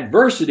the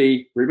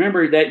adversity,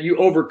 remember, that you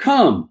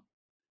overcome,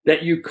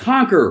 that you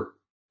conquer.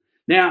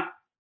 Now,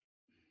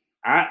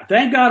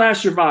 thank God I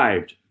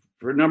survived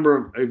for a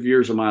number of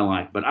years of my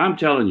life, but I'm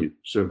telling you,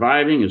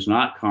 surviving is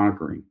not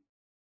conquering.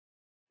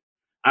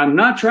 I'm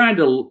not trying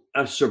to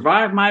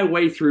survive my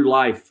way through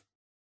life.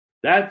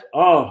 Thank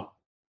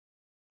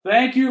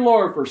you,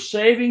 Lord, for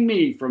saving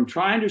me from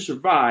trying to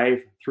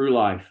survive through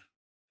life.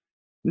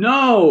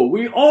 No,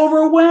 we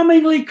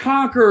overwhelmingly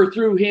conquer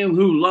through Him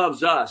who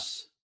loves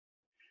us.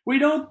 We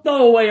don't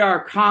throw away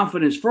our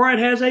confidence, for it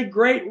has a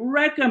great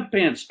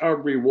recompense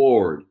of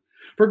reward.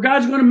 For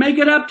God's going to make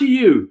it up to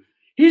you.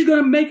 He's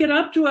going to make it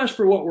up to us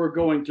for what we're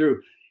going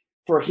through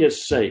for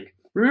His sake.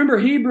 Remember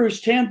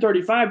Hebrews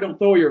 10:35, don't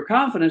throw your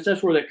confidence.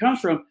 That's where that comes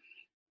from.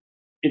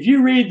 If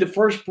you read the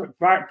first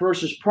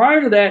verses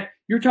prior to that,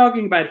 you're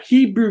talking about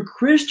Hebrew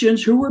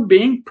Christians who were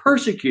being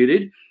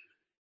persecuted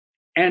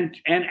and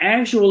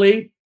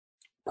actually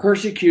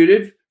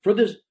persecuted for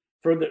the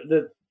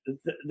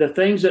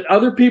things that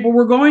other people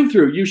were going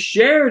through. You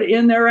shared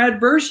in their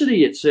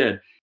adversity, it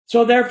said.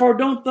 So therefore,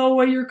 don't throw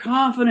away your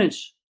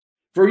confidence,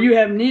 for you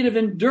have need of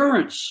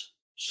endurance,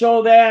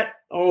 so that,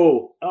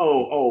 Lord,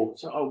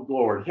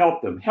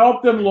 help them,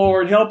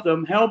 Lord, help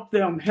them.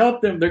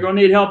 They're going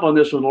to need help on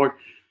this one, Lord.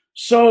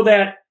 So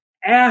that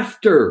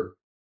after,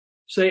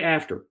 so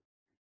that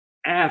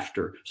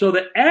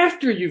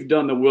after you've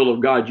done the will of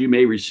God, you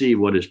may receive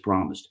what is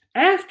promised.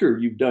 After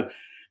you've done.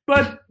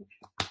 But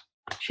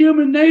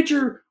human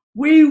nature,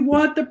 we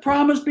want the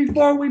promise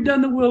before we've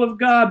done the will of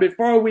God,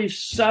 before we've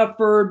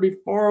suffered,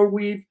 before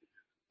we've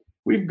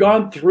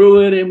gone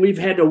through it and we've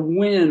had to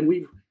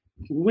win.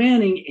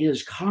 Winning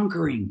is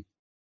conquering,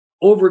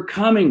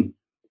 overcoming.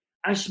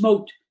 I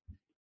smoked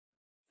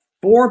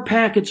 4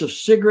 packets of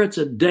cigarettes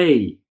a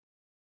day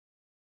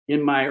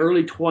in my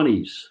early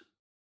 20s.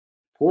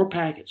 4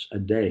 packets a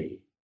day.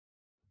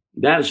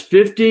 That is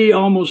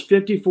almost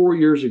 54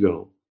 years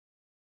ago.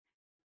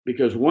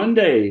 Because one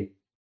day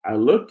I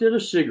looked at a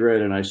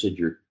cigarette and I said,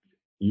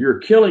 you're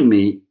killing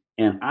me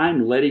and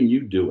I'm letting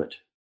you do it.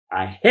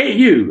 I hate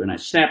you. And I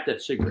snapped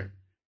that cigarette.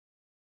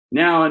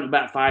 Now, in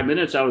about 5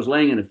 minutes, I was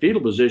laying in a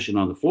fetal position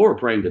on the floor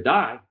praying to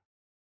die.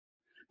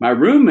 My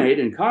roommate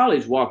in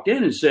college walked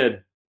in and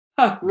said,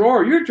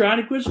 Roar, you're trying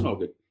to quit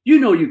smoking. You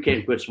know you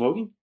can't quit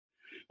smoking.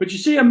 But you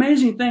see,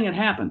 amazing thing had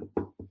happened.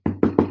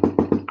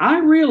 I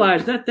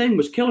realized that thing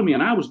was killing me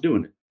and I was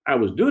doing it. I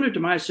was doing it to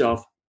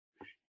myself.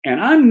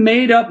 And I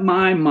made up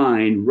my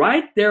mind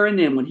right there and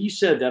then when he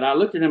said that. I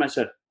looked at him, I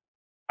said,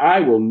 I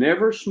will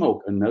never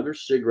smoke another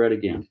cigarette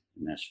again.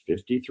 And that's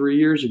 53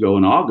 years ago.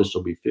 In August,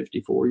 will be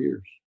 54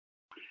 years.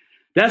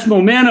 That's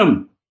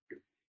momentum.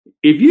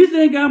 If you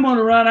think I'm going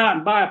to run out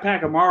and buy a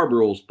pack of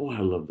Marlboros, boy, I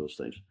love those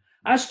things.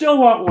 I still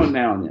want one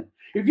now and then.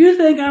 If you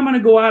think I'm going to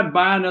go out and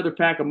buy another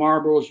pack of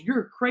Marlboros,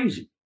 you're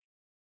crazy.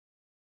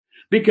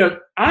 Because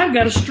I've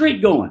got a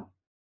streak going.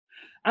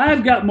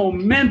 I've got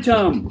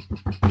momentum.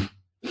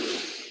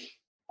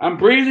 I'm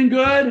breathing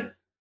good.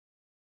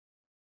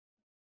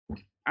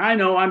 I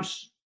know I'm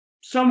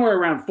somewhere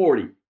around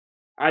 40.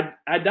 I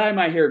dye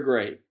my hair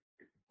gray.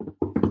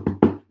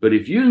 But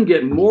if you can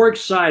get more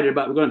excited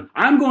about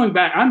I'm going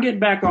back. I'm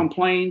getting back on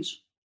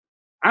planes.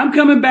 I'm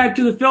coming back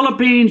to the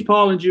Philippines,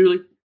 Paul and Julie.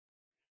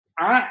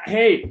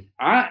 I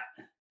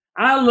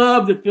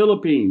love the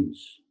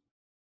Philippines.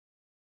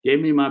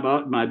 Gave me my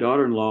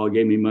daughter-in-law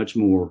gave me much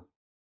more.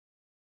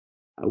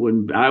 I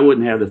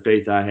wouldn't have the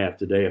faith I have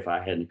today if I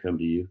hadn't come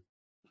to you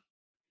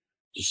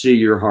to see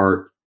your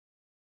heart.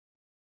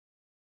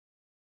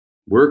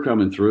 We're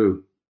coming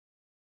through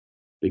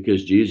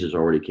because Jesus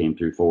already came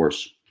through for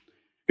us.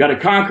 Got to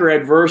conquer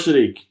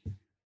adversity.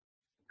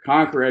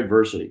 Conquer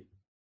adversity.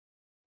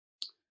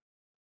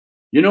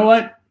 You know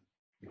what?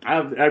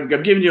 I've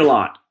given you a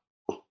lot.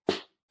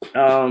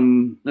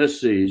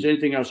 Let's see. Is there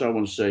anything else I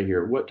want to say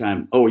here? What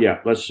time? Oh yeah,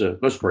 let's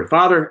pray.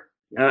 Father,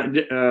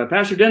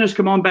 Pastor Dennis,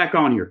 come on back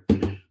on here.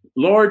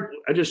 Lord,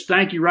 I just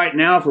thank you right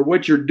now for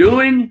what you're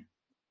doing,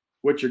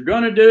 what you're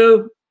going to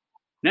do.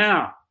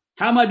 Now,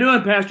 how am I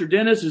doing, Pastor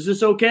Dennis? Is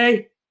this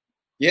okay?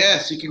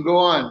 Yes, you can go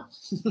on.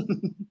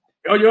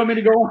 Oh, you want me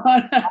to go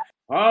on?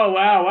 Oh,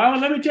 wow. Well,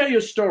 let me tell you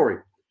a story.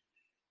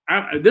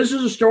 This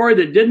is a story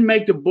that didn't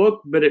make the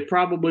book, but it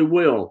probably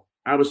will.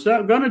 I was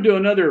going to do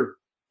another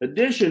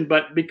edition,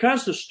 but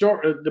because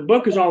the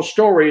book is all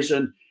stories,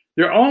 and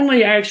they're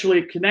only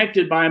actually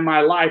connected by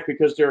my life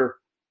because they're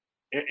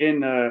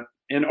in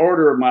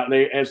order of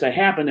as they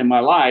happen in my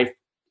life,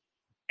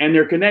 and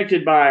they're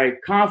connected by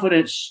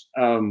confidence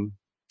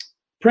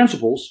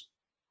principles.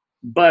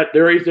 But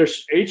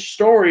each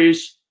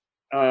stories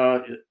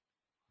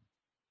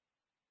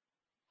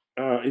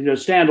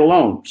stand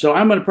alone. So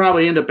I'm going to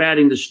probably end up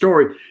adding the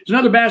story. It's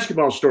another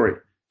basketball story.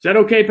 Is that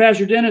okay,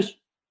 Pastor Dennis?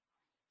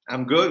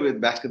 I'm good with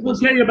basketball. I'll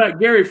tell you about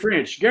Gary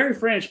French. Gary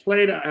French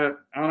played on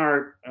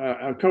our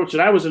coach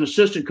that I was an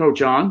assistant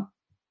coach on.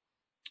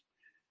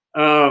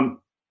 Our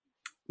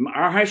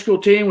high school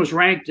team was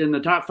ranked in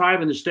the top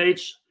 5 in the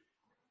states,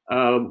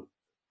 in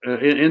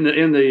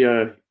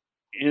the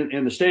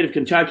state of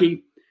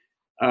Kentucky.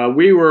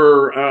 We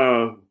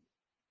were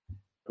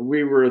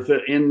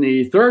in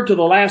the third to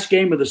the last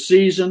game of the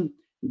season.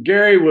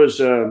 Gary.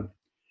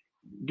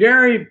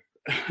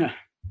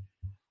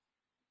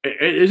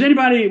 Is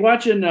anybody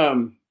watching?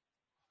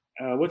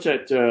 What's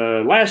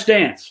that? Last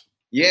Dance.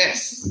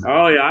 Yes.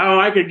 Oh yeah. Oh,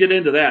 I could get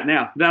into that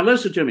now. Now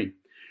listen to me.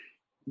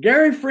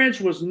 Gary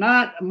French was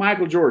not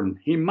Michael Jordan.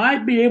 He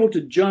might be able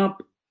to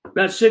jump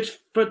about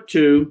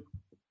 6'2",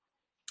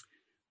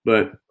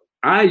 but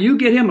you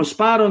get him a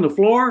spot on the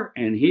floor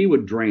and he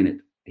would drain it.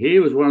 He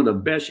was one of the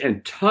best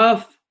and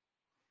tough.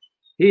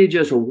 He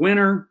just a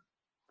winner.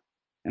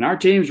 And our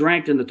team's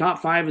ranked in the top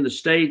 5 in the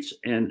state,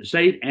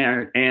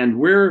 and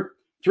we're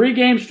 3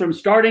 games from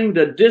starting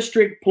the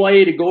district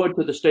play to go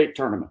into the state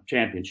tournament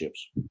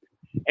championships.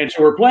 And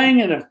so we're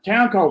playing in a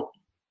town called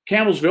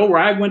Campbellsville, where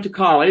I went to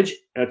college,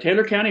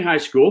 Taylor County High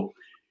School.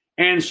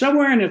 And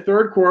somewhere in the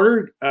third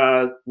quarter,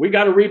 we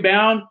got a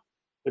rebound.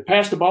 They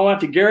passed the ball out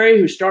to Gary,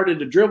 who started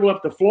to dribble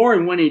up the floor.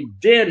 And when he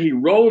did, he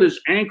rolled his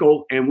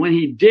ankle. And when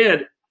he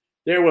did,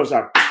 there was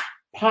a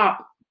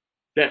pop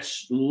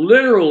that's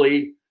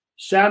literally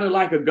sounded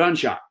like a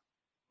gunshot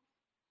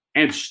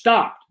and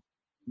stopped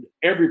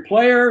every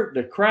player,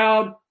 the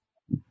crowd.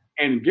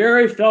 And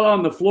Gary fell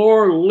on the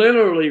floor,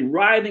 literally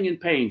writhing in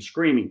pain,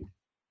 screaming.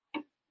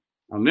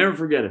 I'll never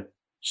forget it.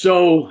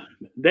 So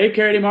they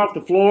carried him off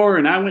the floor,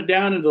 and I went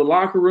down into the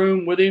locker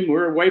room with him. We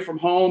were away from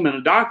home, and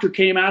a doctor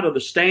came out of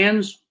the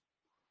stands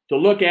to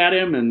look at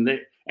him, and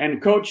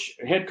head coach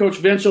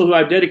Vincel, who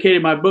I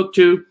dedicated my book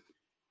to.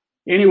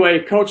 Anyway,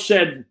 coach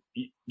said,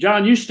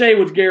 "John, you stay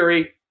with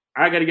Gary.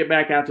 I got to get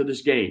back out to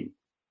this game."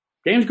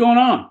 Game's going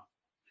on.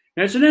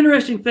 Now, it's an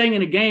interesting thing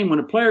in a game. When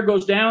a player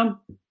goes down,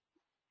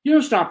 you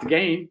don't stop the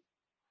game.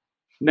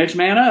 Next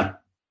man up.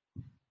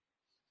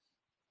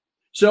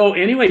 So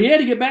anyway, he had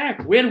to get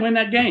back. We had to win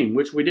that game,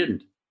 which we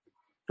didn't.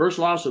 First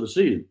loss of the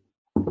season.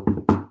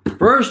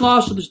 Second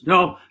loss of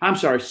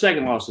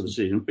the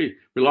season. We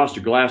lost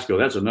to Glasgow.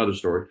 That's another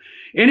story.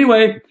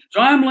 Anyway,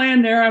 so I'm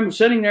laying there. I'm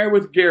sitting there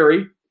with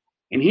Gary,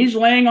 and he's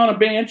laying on a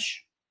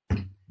bench,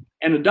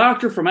 and the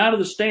doctor from out of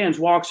the stands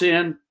walks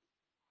in.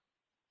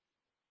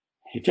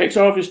 He takes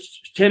off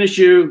his tennis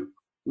shoe,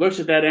 looks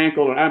at that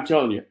ankle, and I'm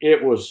telling you,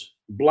 it was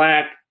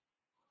black.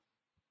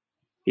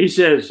 He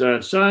says,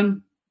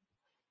 "Son,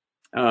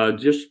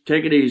 just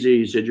take it easy."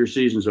 He said, "Your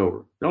season's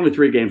over." There are only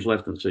 3 games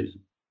left in the season,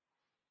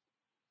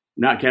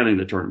 not counting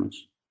the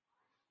tournaments.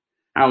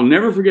 I'll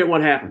never forget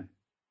what happened.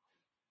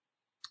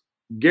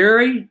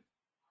 Gary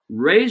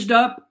raised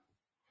up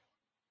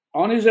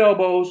on his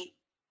elbows,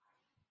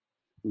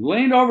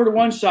 leaned over to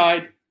one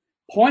side,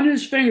 pointed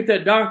his finger at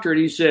that doctor, and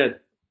he said,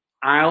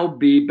 "I'll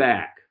be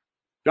back."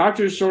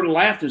 Doctor sort of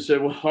laughed and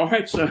said, "Well, all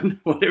right, son,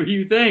 whatever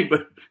you think,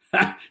 but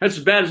that's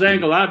the baddest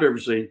ankle I've ever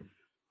seen."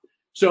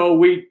 So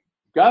we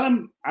got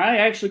him. I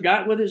actually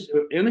got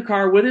in the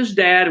car with his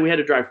dad, and we had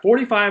to drive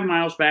 45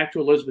 miles back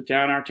to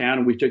Elizabethtown, our town,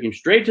 and we took him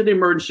straight to the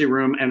emergency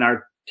room. And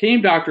our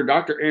team doctor,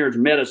 Dr. Aarons,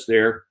 met us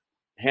there.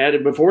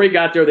 Before he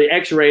got there, they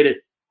X-rayed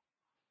it.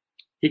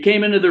 He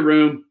came into the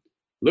room,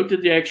 looked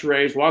at the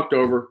X-rays, walked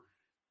over,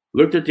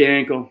 looked at the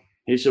ankle.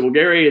 He said, "Well,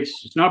 Gary,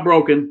 it's not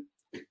broken,"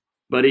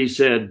 but he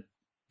said,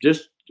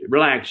 "Just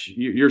relax.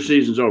 Your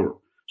season's over."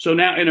 So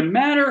now, in a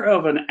matter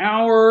of an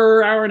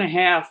hour and a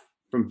half,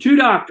 from two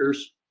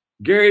doctors,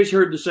 Gary's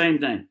heard the same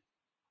thing.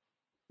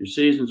 Your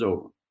season's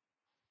over.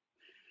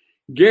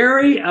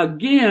 Gary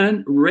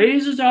again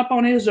raises up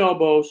on his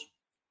elbows,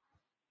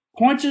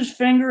 points his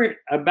finger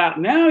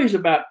he's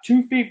about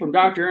 2 feet from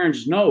Dr.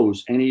 Aarons'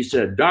 nose, and he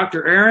said,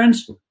 "Dr.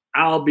 Aarons,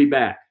 I'll be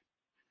back."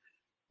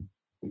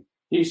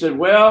 He said,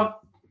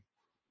 "Well,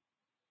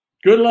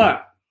 good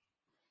luck."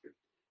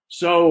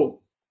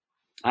 So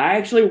I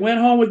actually went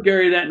home with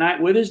Gary that night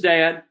with his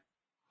dad,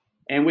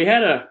 and we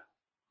had a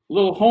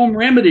little home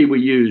remedy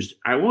we used.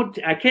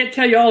 I can't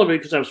tell you all of it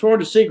because I was sworn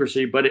to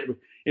secrecy, but it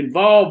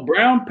involved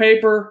brown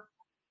paper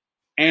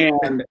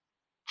and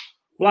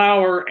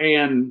flour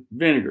and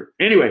vinegar.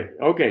 Anyway,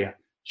 okay.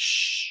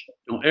 Shh,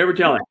 don't ever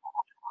tell it.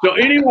 So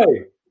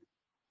anyway,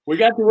 we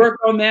got to work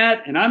on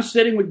that, and I'm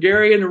sitting with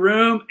Gary in the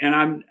room,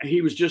 and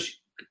he was just,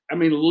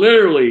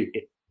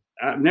 literally,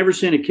 I've never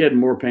seen a kid in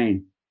more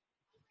pain.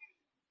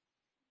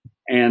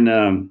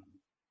 And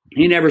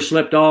he never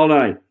slept all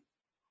night.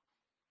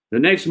 The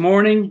next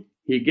morning,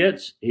 he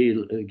gets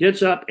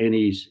up and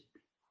he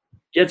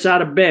gets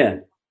out of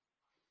bed,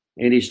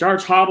 and he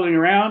starts hobbling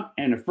around.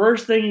 And the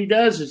first thing he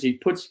does is he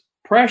puts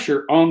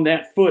pressure on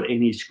that foot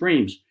and he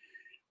screams.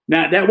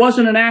 Now, that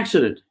wasn't an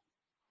accident.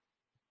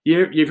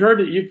 You've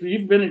heard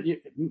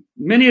it.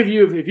 Many of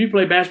you, if you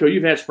play basketball,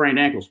 you've had sprained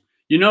ankles.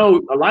 A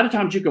lot of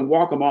times you can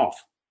walk them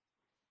off.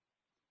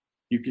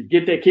 You could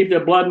keep the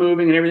blood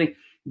moving and everything.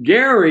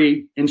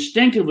 Gary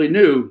instinctively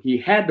knew he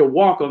had to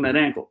walk on that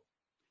ankle.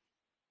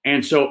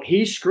 And so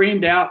he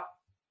screamed out.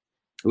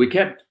 We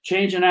kept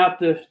changing out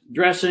the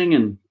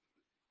dressing,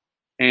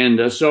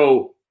 and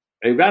so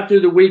they got through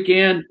the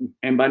weekend.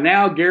 And by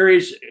now,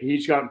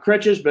 he's got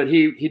crutches, but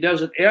he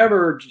doesn't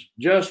ever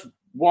just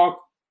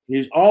walk.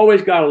 He's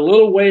always got a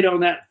little weight on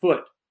that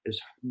foot, as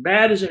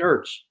bad as it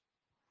hurts,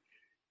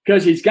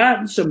 because he's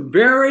gotten some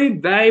very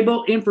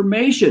valuable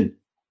information.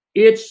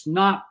 It's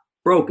not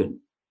broken.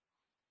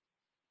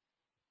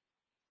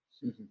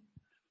 Mm-hmm.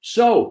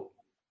 So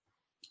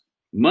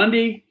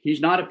Monday, he's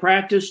not at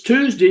practice.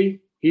 Tuesday,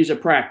 he's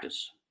at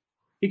practice.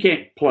 He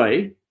can't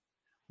play.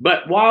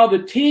 But while the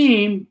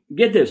team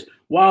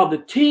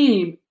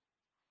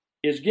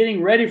is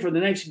getting ready for the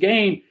next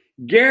game,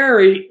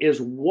 Gary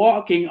is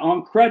walking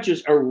on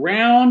crutches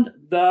around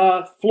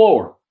the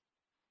floor,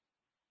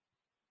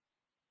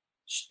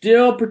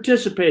 still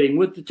participating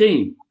with the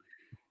team,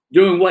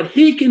 doing what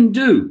he can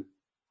do.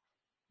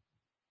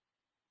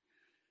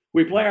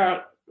 We play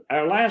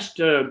our last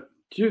game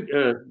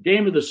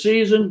of the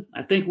season.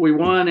 I think we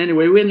won.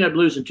 Anyway, we ended up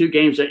losing 2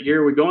 games that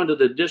year. We go into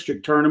the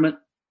district tournament.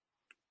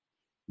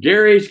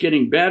 Gary's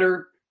getting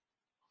better.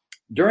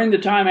 During the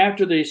time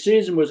after the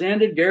season was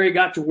ended, Gary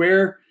got to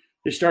where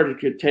he started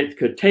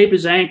to tape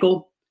his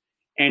ankle,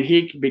 and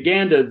he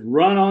began to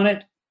run on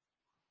it.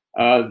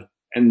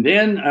 And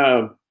then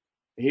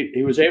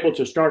he was able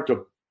to start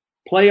to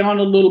play on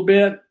it a little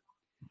bit.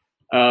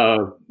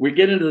 We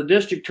get into the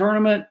district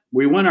tournament.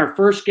 We win our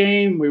first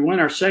game. We win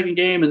our second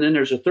game. And then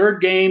there's a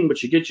third game,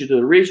 which gets you to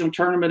the regional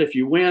tournament if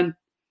you win.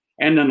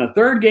 And then the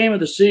third game of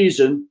the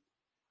season,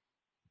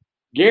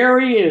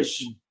 Gary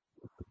is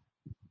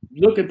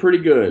looking pretty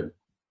good.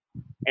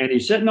 And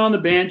he's sitting on the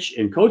bench,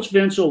 and Coach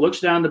Vinsel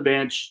looks down the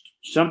bench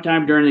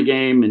sometime during the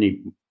game, and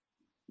he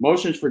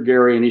motions for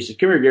Gary, and he said,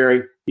 "Come here,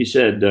 Gary." He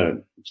said,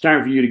 "It's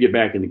time for you to get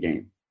back in the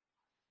game."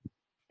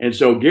 And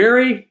so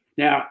Gary,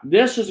 now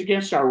this is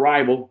against our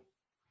rival.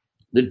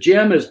 The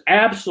gym is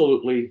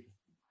absolutely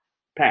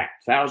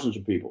packed, thousands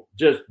of people,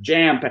 just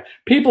jam-packed.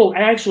 People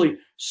actually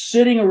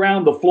sitting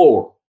around the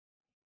floor.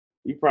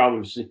 You've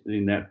probably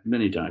seen that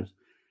many times.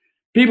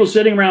 People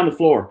sitting around the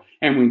floor.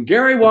 And when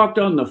Gary walked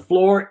on the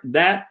floor,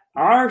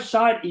 our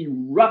side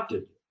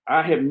erupted.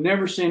 I have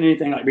never seen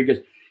anything like it, because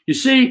you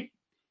see,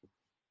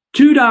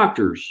 2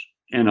 doctors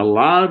and a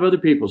lot of other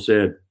people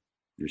said,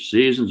 "Your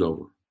season's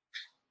over."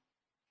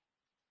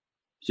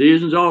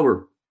 Season's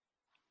over.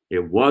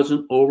 It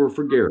wasn't over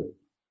for Gary.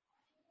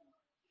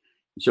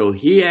 So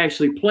he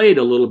actually played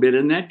a little bit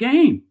in that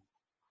game.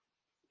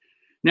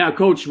 Now,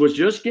 Coach was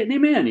just getting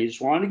him in. He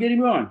just wanted to get him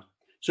going.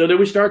 So then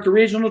we start the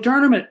regional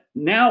tournament.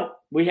 Now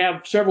we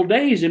have several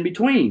days in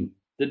between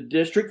the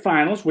district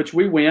finals, which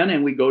we win,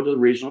 and we go to the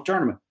regional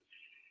tournament.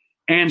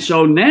 And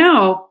so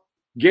now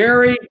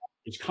Gary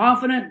is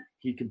confident.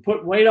 He can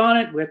put weight on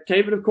it. We have to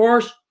tape it, of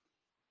course.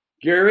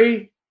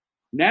 Gary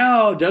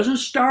now doesn't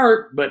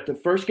start, but the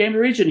first game of the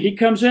region, he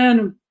comes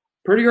in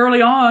pretty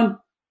early on,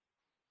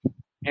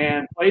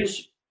 and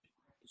plays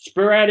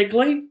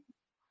sporadically.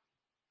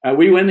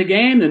 We win the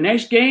game. The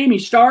next game, he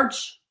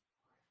starts.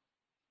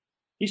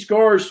 He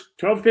scores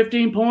 12,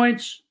 15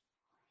 points.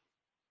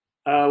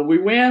 We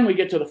win. We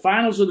get to the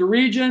finals of the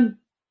region.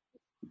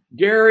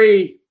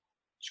 Gary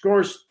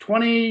scores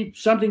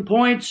 20-something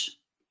points.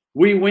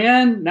 We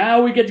win.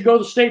 Now we get to go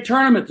to the state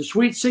tournament, the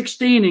Sweet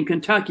 16 in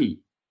Kentucky.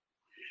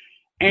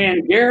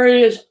 And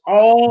Gary is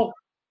all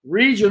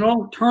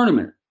regional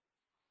tournament.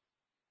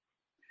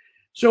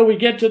 So we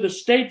get to the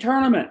state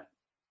tournament.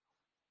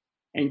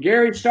 And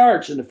Gary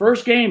starts, and the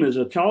first game is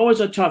always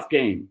a tough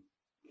game.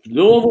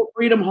 Louisville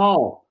Freedom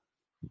Hall,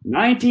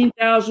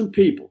 19,000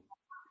 people.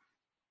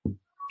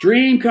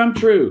 Dream come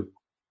true.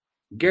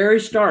 Gary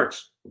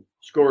starts,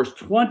 scores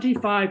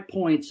 25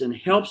 points, and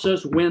helps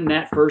us win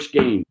that first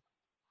game.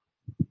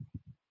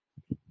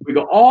 We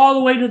go all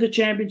the way to the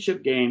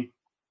championship game.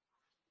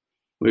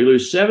 We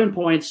lose 7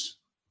 points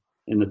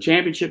in the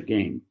championship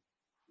game.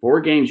 4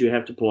 games you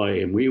have to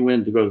play, and we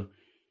win to go.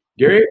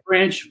 Gary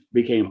French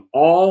became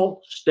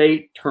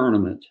all-state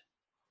tournament.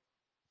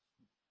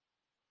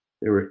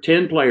 There were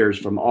 10 players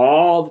from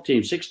all the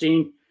teams,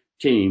 16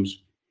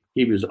 teams.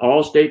 He was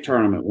all-state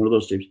tournament, one of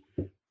those teams,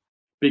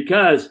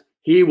 because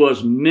he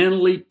was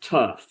mentally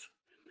tough.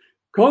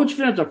 Coach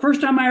Vincel, the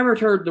first time I ever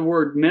heard the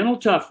word mental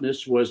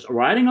toughness was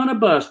riding on a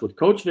bus with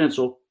Coach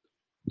Vincel.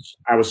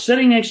 I was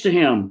sitting next to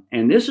him,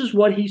 and this is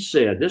what he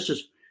said. This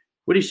is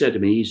what he said to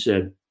me. He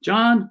said,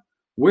 "John,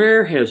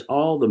 where has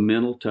all the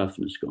mental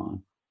toughness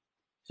gone?"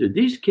 He said,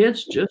 "These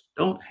kids just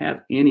don't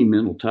have any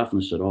mental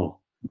toughness at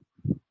all."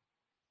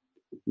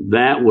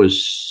 That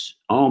was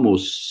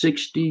almost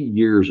 60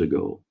 years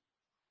ago.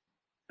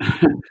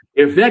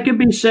 If that can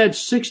be said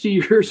 60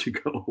 years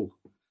ago,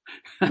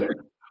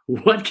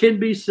 what can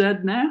be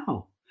said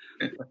now?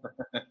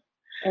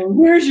 And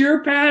where's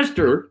your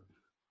pastor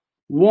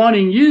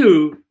wanting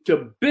you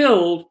to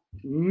build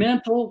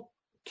mental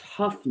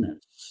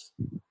toughness?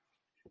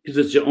 Because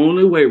it's the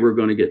only way we're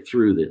going to get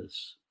through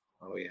this.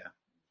 Oh, yeah.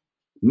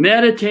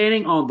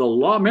 Meditating on the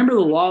law. Remember, the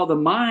law of the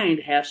mind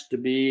has to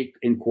be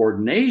in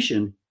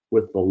coordination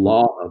with the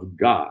law of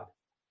God.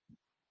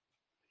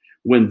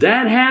 When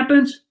that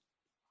happens,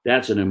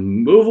 that's an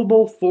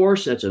immovable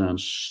force. That's an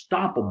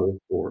unstoppable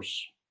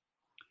force.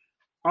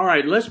 All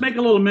right, let's make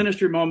a little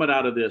ministry moment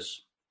out of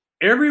this.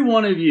 Every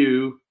one of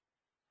you,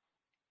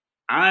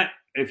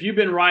 if you've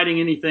been writing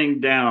anything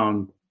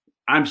down,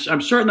 I'm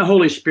certain the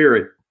Holy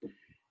Spirit.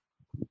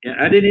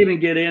 I didn't even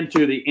get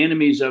into the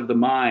enemies of the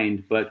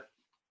mind, but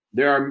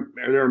there are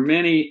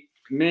many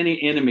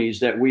enemies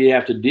that we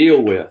have to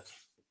deal with.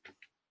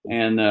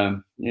 And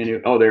there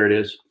it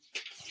is.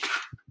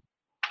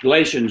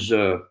 Colossians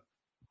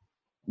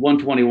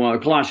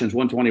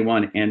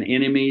 1:21, and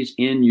enemies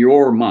in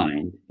your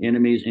mind.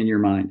 Enemies in your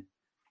mind.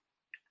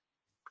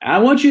 I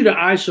want you to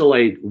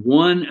isolate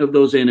one of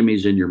those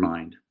enemies in your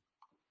mind.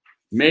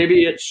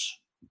 Maybe it's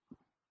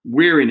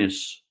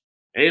weariness,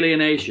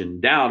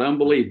 alienation, doubt,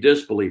 unbelief,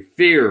 disbelief,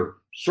 fear,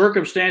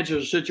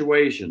 circumstances or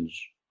situations,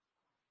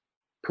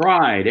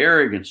 pride,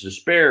 arrogance,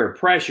 despair,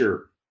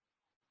 pressure,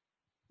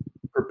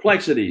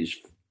 perplexities,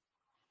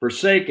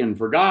 forsaken,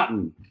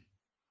 forgotten,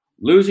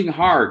 losing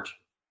heart,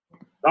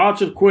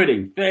 thoughts of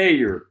quitting,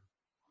 failure,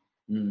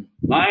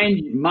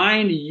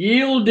 mind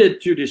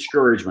yielded to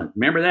discouragement.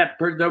 Remember that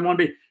person doesn't want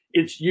to be.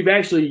 You've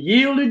actually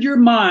yielded your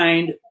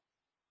mind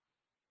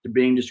to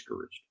being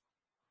discouraged.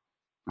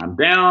 I'm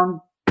down.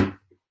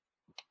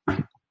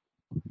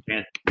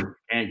 Can't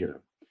get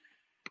up.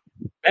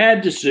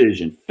 Bad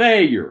decision,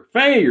 failure,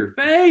 fear of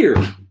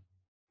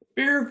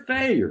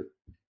failure.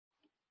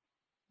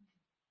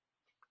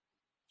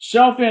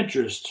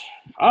 Self-interest,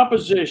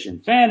 opposition,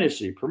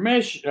 fantasy,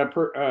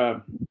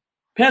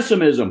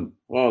 pessimism.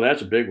 Oh,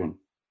 that's a big one.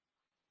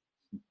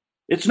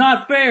 It's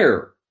not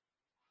fair.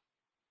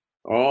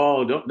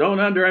 Oh, don't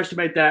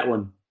underestimate that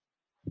one.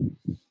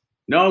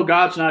 No,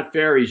 God's not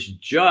fair. He's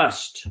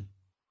just.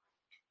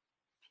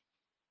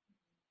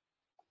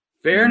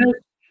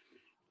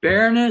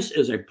 Fairness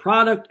is a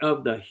product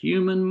of the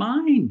human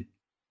mind.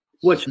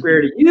 What's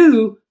fair to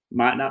you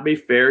might not be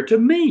fair to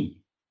me.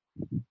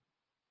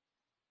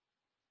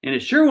 And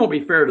it sure won't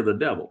be fair to the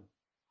devil.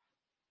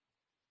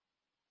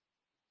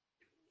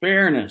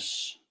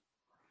 Fairness,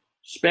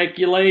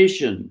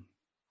 speculation,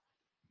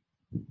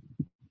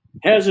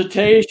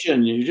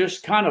 hesitation. You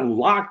just kind of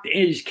locked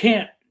in. You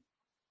can't.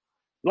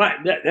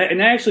 Like that,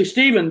 and actually,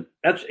 Stephen,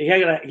 he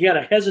had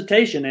a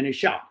hesitation in his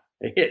shot,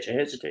 a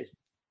hesitation.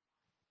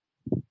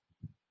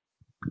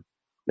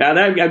 Now,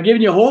 I've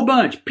given you a whole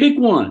bunch. Pick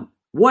one.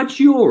 What's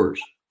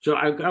yours? So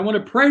I want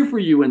to pray for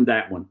you in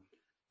that one.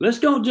 Let's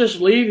don't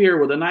just leave here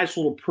with a nice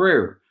little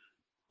prayer.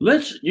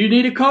 You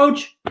need a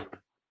coach?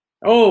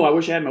 Oh, I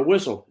wish I had my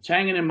whistle. It's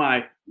hanging in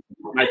my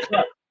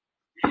truck.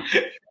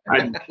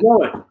 I'd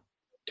blow it.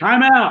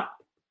 Time out.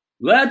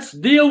 Let's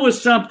deal with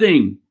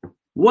something.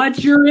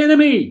 What's your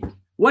enemy?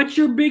 What's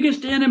your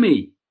biggest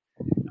enemy?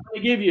 I'm going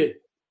to give you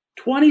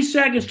 20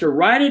 seconds to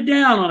write it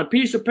down on a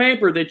piece of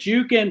paper that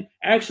you can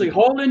actually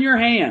hold in your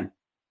hand.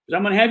 Because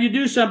I'm going to have you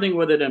do something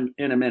with it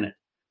in a minute.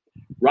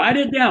 Write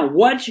it down.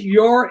 What's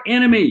your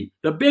enemy?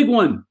 The big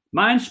one.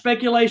 Mine's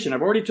speculation.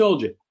 I've already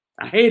told you.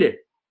 I hate it.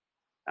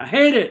 I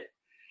hate it.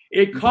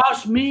 It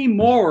costs me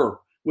more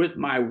with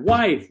my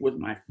wife, with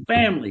my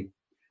family,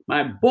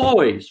 my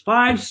boys,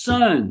 5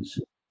 sons,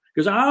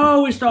 because I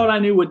always thought I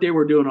knew what they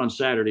were doing on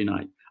Saturday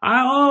night.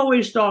 I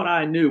always thought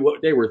I knew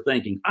what they were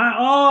thinking. I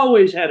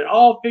always had it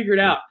all figured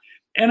out,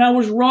 and I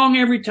was wrong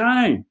every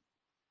time.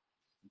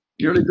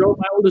 Nearly drove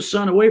my oldest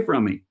son away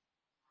from me.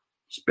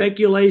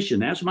 Speculation,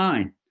 that's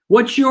mine.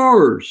 What's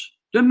yours?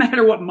 Doesn't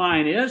matter what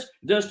mine is.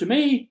 It does to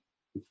me.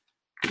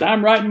 Because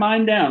I'm writing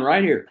mine down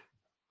right here.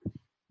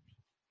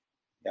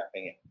 Yeah,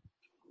 bring it.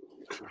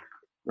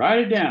 Write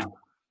it down.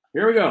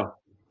 Here we go.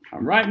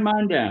 I'm writing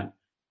mine down.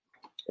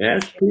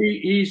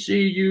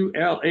 Speculation.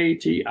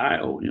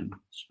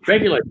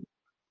 Speculation.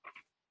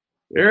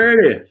 There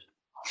it is.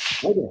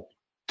 Okay.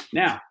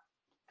 Now,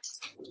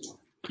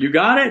 you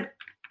got it?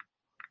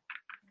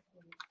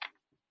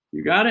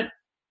 You got it?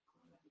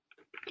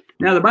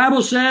 Now, the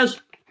Bible says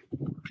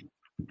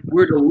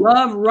we're to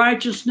love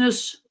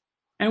righteousness.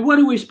 And what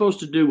are we supposed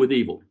to do with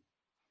evil?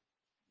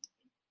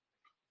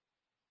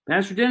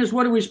 Pastor Dennis,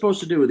 what are we supposed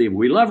to do with evil?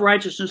 We love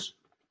righteousness.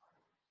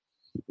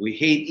 We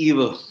hate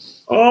evil.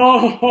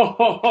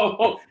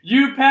 Oh,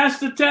 you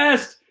passed the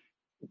test.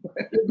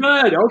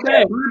 Good.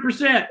 Okay,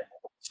 100%.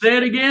 Say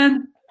it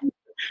again.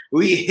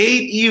 We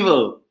hate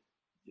evil.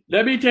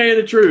 Let me tell you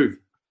the truth.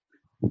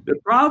 The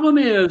problem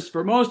is,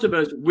 for most of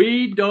us,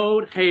 we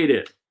don't hate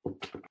it.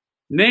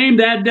 Name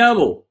that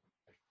devil.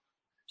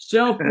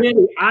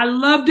 Self-pity. I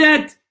loved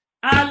it.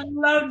 I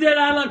loved it.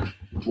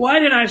 Why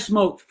did I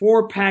smoke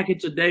 4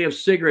 packets a day of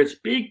cigarettes?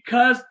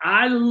 Because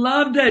I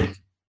loved it.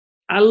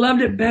 I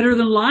loved it better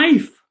than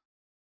life.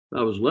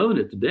 I was loving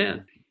it to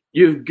death.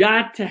 You've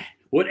got to,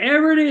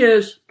 whatever it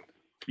is,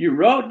 you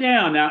wrote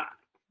down. Now,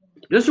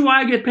 this is why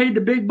I get paid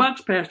the big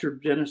bucks, Pastor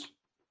Dennis.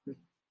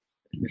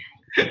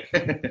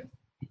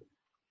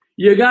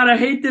 You got to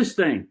hate this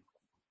thing.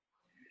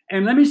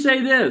 And let me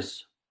say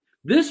this.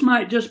 This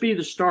might just be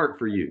the start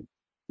for you.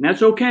 And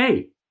that's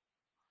okay.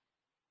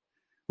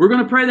 We're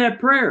going to pray that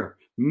prayer.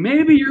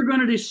 Maybe you're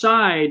going to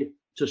decide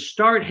to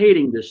start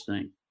hating this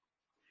thing.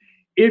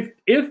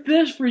 If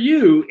this for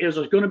you is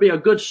going to be a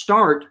good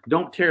start,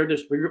 don't tear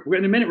this.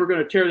 In a minute, we're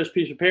going to tear this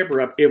piece of paper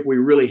up if we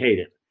really hate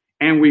it.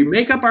 And we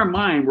make up our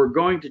mind we're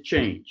going to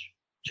change.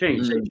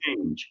 Change. Say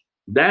change.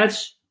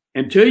 That's,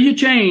 until you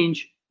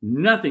change,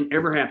 nothing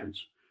ever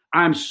happens.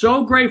 I'm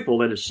so grateful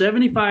that at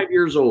 75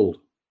 years old,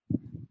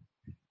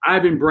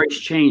 I've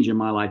embraced change in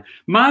my life.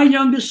 My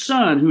youngest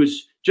son,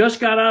 who's just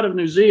got out of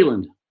New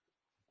Zealand,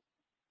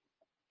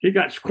 he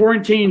got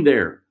quarantined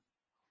there.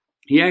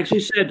 He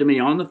actually said to me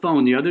on the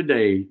phone the other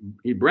day,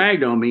 he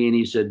bragged on me and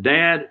he said,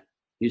 Dad,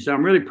 he said,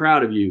 I'm really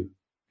proud of you.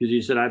 Because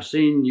he said, I've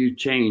seen you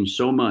change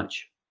so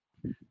much.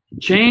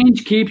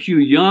 Change keeps you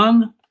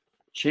young.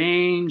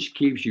 Change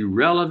keeps you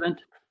relevant.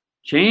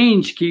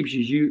 Change keeps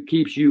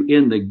you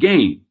in the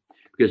game.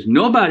 Because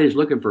nobody's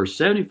looking for a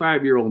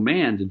 75-year-old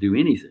man to do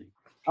anything.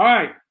 All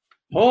right.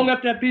 Hold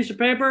up that piece of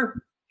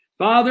paper.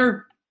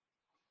 Father,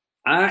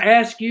 I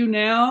ask you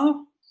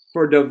now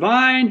for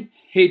divine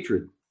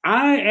hatred.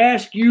 I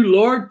ask you,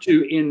 Lord,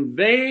 to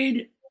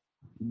invade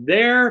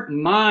their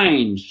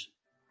minds,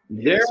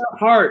 their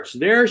hearts,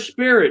 their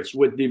spirits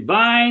with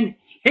divine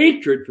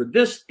hatred for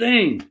this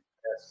thing.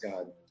 Yes,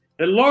 God.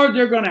 And Lord,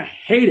 they're going to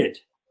hate it.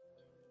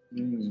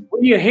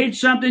 When you hate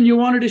something, you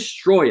want to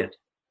destroy it.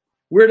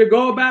 We're to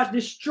go about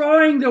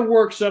destroying the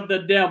works of the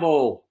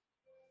devil.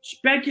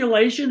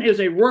 Speculation is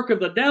a work of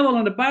the devil,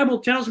 and the Bible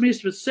tells me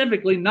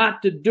specifically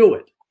not to do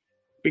it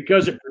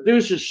because it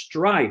produces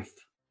strife.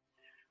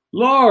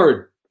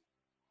 Lord,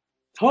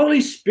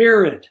 Holy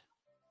Spirit,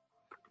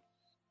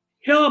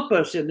 help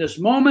us in this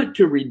moment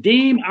to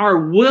redeem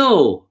our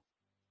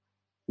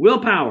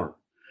willpower.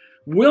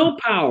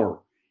 Willpower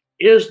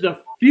is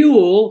the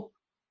fuel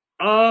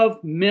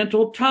of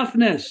mental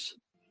toughness.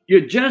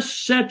 You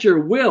just set your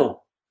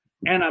will,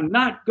 and I'm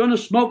not going to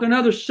smoke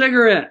another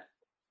cigarette.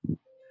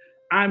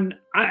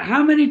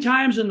 How many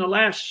times in the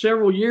last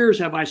several years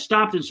have I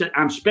stopped and said,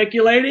 I'm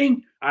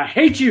speculating? I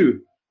hate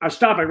you. I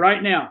stop it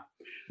right now.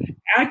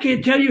 I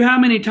can't tell you how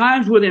many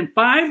times within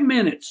 5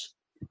 minutes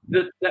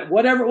that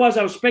whatever it was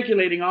I was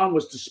speculating on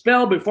was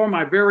dispelled before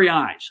my very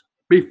eyes.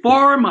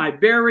 Before my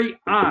very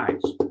eyes.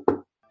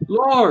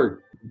 Lord,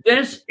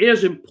 this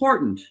is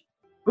important.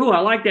 Ooh,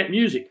 I like that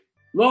music.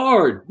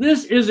 Lord,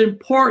 this is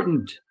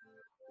important.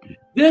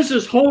 This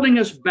is holding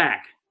us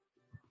back.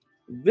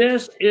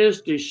 This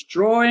is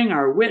destroying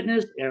our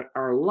witness,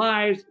 our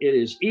lives. It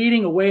is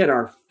eating away at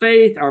our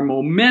faith, our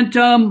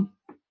momentum.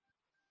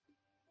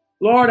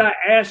 Lord, I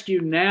ask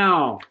you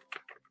now,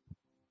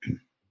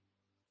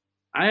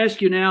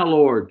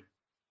 Lord,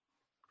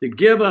 to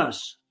give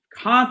us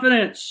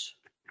confidence.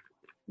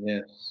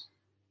 Yes.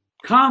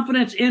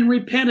 Confidence in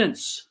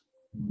repentance,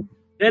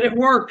 that it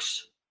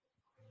works.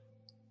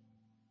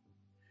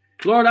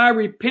 Lord, I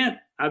repent.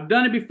 I've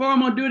done it before. I'm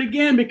going to do it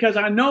again because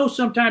I know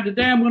sometime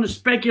today I'm going to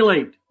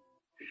speculate.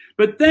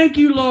 But thank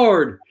you,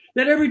 Lord,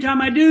 that every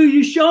time I do,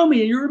 you show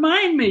me and you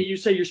remind me. You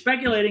say, you're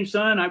speculating,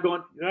 son. I'm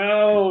going,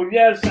 oh,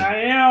 yes, I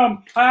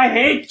am. I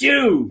hate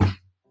you.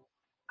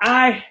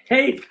 I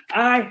hate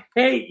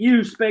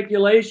you,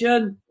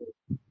 speculation.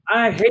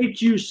 I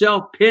hate you,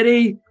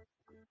 self-pity.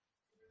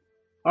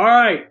 All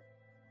right.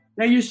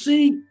 Now you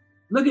see,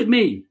 look at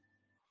me.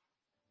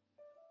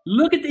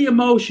 Look at the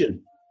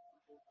emotion.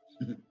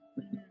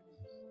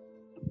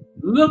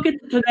 Look at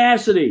the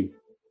tenacity.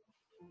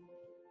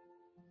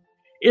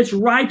 It's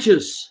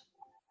righteous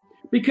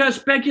because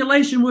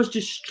speculation was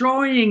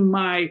destroying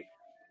my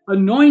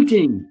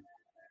anointing,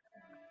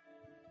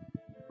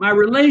 my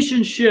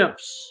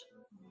relationships.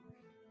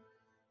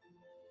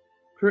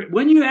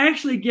 When you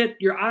actually get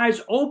your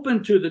eyes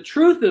open to the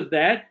truth of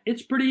that,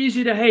 it's pretty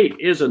easy to hate,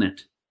 isn't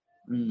it?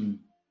 Mm.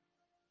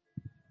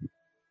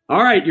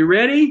 All right, you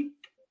ready?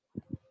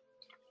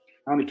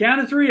 On the count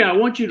of three, I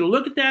want you to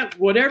look at that,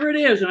 whatever it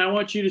is, and I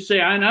want you to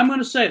say, and I'm going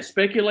to say it,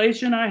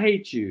 speculation, I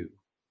hate you.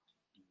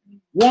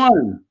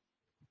 1,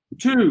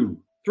 2,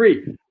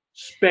 3.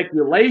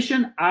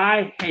 Speculation,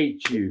 I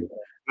hate you.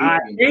 I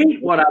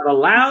hate what I've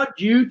allowed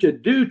you to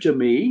do to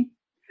me,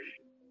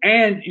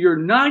 and you're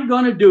not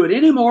going to do it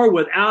anymore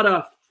without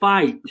a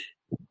fight.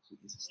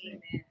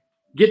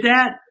 Get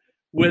that?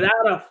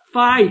 Without a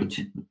fight.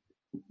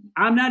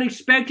 I'm not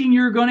expecting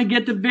you're going to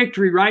get the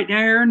victory right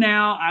there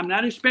now. I'm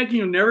not expecting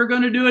you're never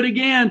going to do it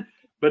again.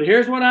 But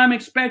here's what I'm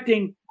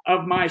expecting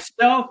of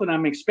myself and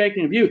I'm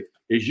expecting of you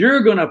is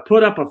you're going to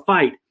put up a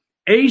fight.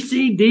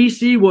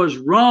 AC/DC was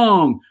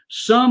wrong.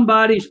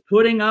 Somebody's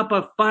putting up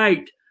a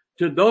fight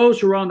to those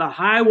who are on the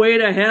highway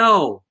to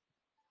hell.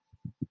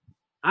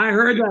 I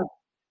heard that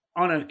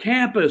on a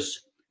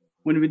campus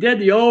when we did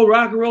the old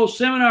rock and roll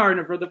seminar.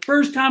 And for the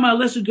first time I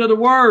listened to the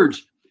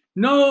words,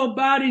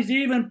 nobody's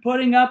even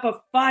putting up a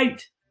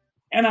fight.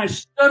 And I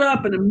stood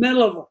up in the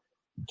middle of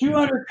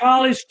 200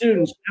 college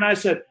students and I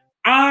said,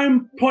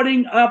 I'm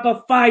putting up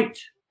a fight.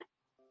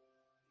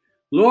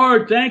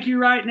 Lord, thank you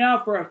right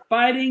now for a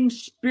fighting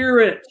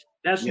spirit.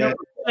 That's number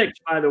 6,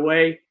 by the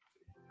way.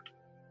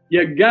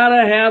 You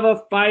gotta have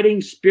a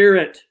fighting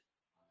spirit.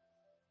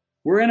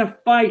 We're in a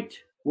fight.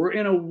 We're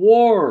in a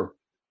war.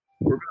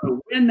 We're going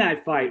to win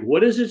that fight.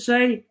 What does it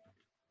say?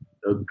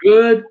 A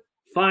good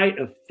fight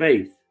of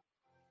faith.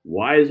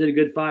 Why is it a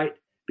good fight?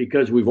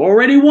 Because we've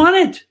already won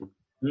it.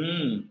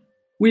 Mm.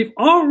 We've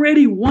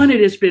already won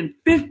it. It's been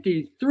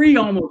 53,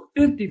 almost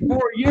 54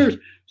 years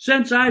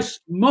since I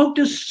smoked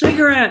a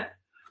cigarette.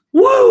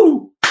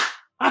 Woo!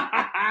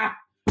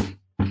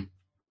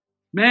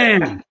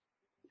 Man.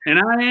 And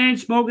I ain't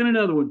smoking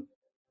another one.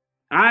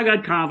 I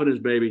got confidence,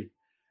 baby.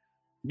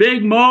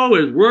 Big Mo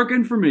is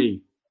working for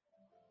me.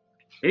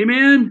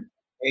 Amen?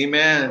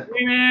 Amen.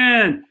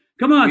 Amen.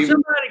 Come on,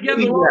 somebody give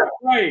the Lord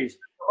praise.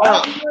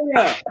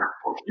 Hallelujah.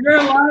 Your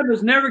life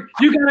is never,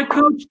 you got a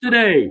coach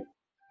today.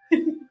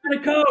 You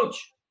got a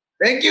coach.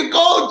 Thank you,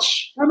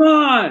 Coach. Come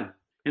on.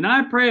 And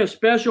I pray a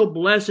special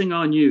blessing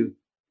on you.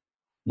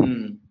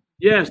 Mm.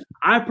 Yes,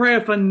 I pray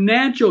a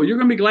financial, you're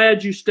going to be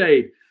glad you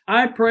stayed.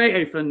 I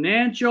pray a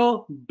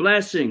financial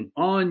blessing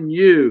on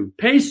you.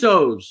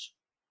 Pesos,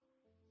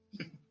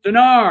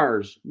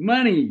 dinars,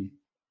 money.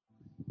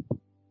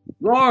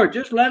 Lord,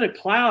 just let that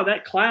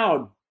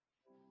cloud,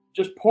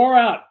 just pour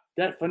out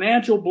that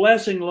financial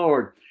blessing,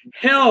 Lord.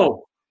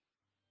 Health.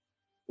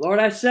 Lord,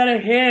 I set a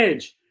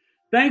hedge.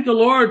 Thank the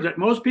Lord that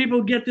most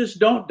people get this,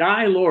 don't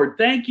die, Lord.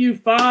 Thank you,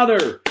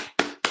 Father.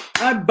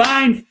 I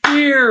bind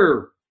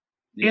fear.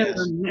 Yes.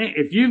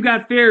 If you've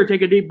got fear,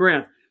 take a deep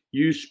breath.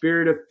 You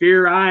spirit of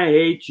fear, I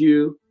hate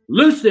you.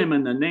 Loose them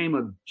in the name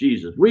of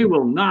Jesus. We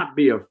will not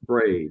be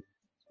afraid.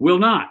 Will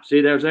not. See,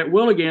 there's that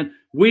will again.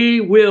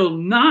 We will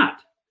not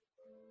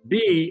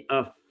be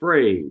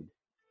afraid.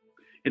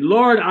 And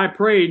Lord, I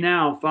pray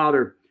now,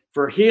 Father,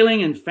 for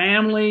healing in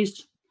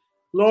families.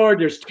 Lord,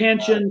 there's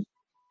tension.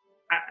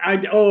 I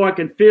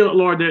can feel it,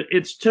 Lord, that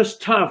it's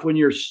just tough when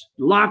you're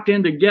locked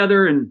in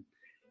together and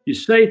you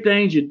say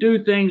things, you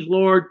do things,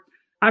 Lord.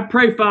 I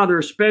pray, Father,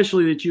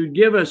 especially that you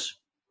give us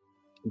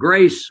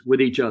grace with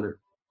each other.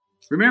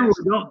 Remember,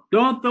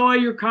 don't throw away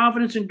your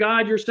confidence in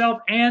God, yourself,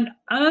 and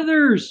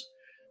others.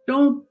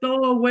 Don't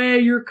throw away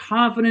your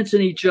confidence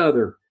in each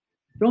other.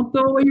 Don't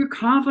throw away your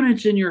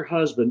confidence in your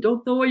husband.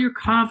 Don't throw away your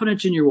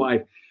confidence in your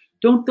wife.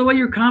 Don't throw away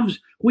your confidence.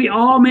 We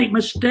all make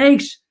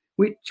mistakes.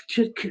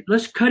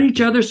 Let's cut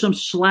each other some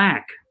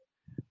slack.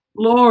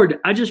 Lord,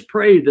 I just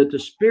pray that the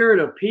spirit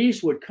of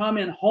peace would come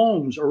in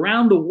homes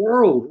around the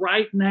world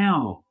right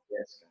now.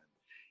 Yes.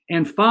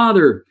 And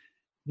Father,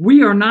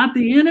 we are not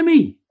the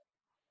enemy.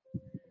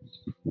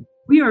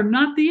 We are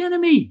not the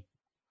enemy.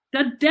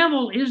 The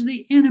devil is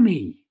the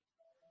enemy.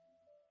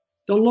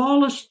 The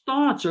lawless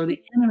thoughts are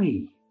the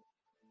enemy.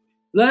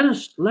 Let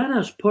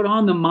us put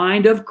on the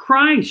mind of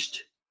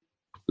Christ.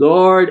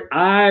 Lord,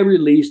 I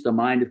release the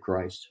mind of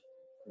Christ.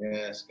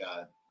 Yes,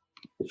 God.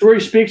 It's where he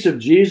speaks of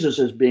Jesus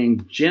as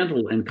being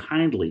gentle and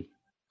kindly.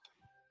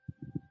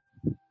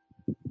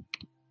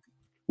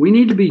 We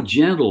need to be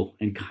gentle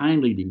and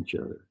kindly to each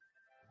other.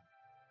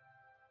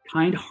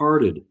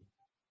 Kind-hearted.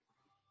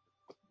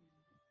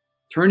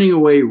 turning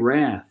away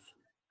wrath,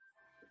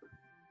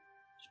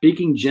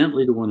 speaking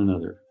gently to one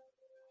another,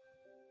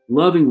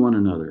 loving one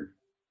another.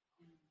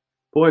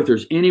 Boy, if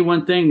there's any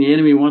one thing the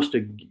enemy wants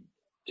to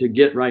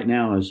get right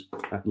now is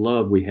that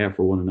love we have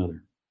for one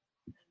another.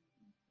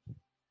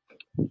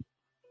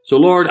 So,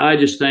 Lord, I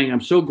just think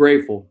I'm so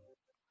grateful.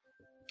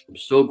 I'm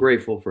so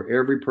grateful for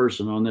every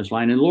person on this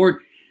line. And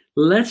Lord,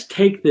 let's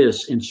take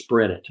this and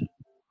spread it.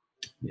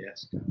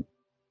 Yes.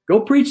 Go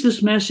preach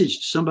this message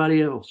to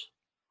somebody else.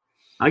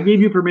 I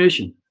give you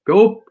permission.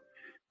 Go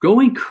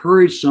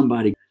encourage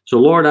somebody. So,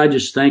 Lord, I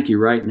just thank you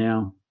right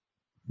now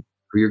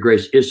for your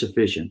grace is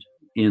sufficient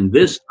in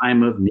this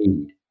time of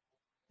need.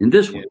 In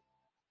this one.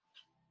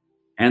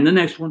 And the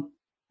next one.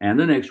 And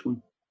the next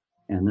one.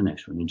 And the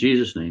next one. In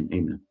Jesus' name,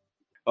 amen.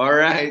 All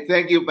right.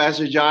 Thank you,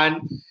 Pastor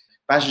John.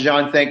 Pastor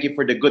John, thank you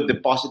for the good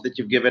deposit that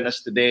you've given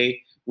us today.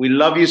 We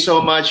love you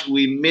so much.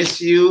 We miss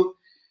you.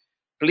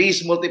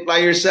 Please multiply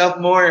yourself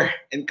more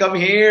and come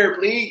here,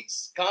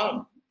 please.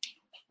 Come.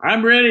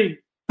 I'm ready.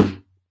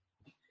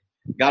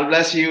 God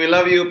bless you. We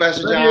love you,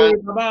 Pastor Love John.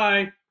 you.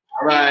 Bye-bye.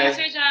 Bye-bye.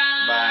 Pastor John.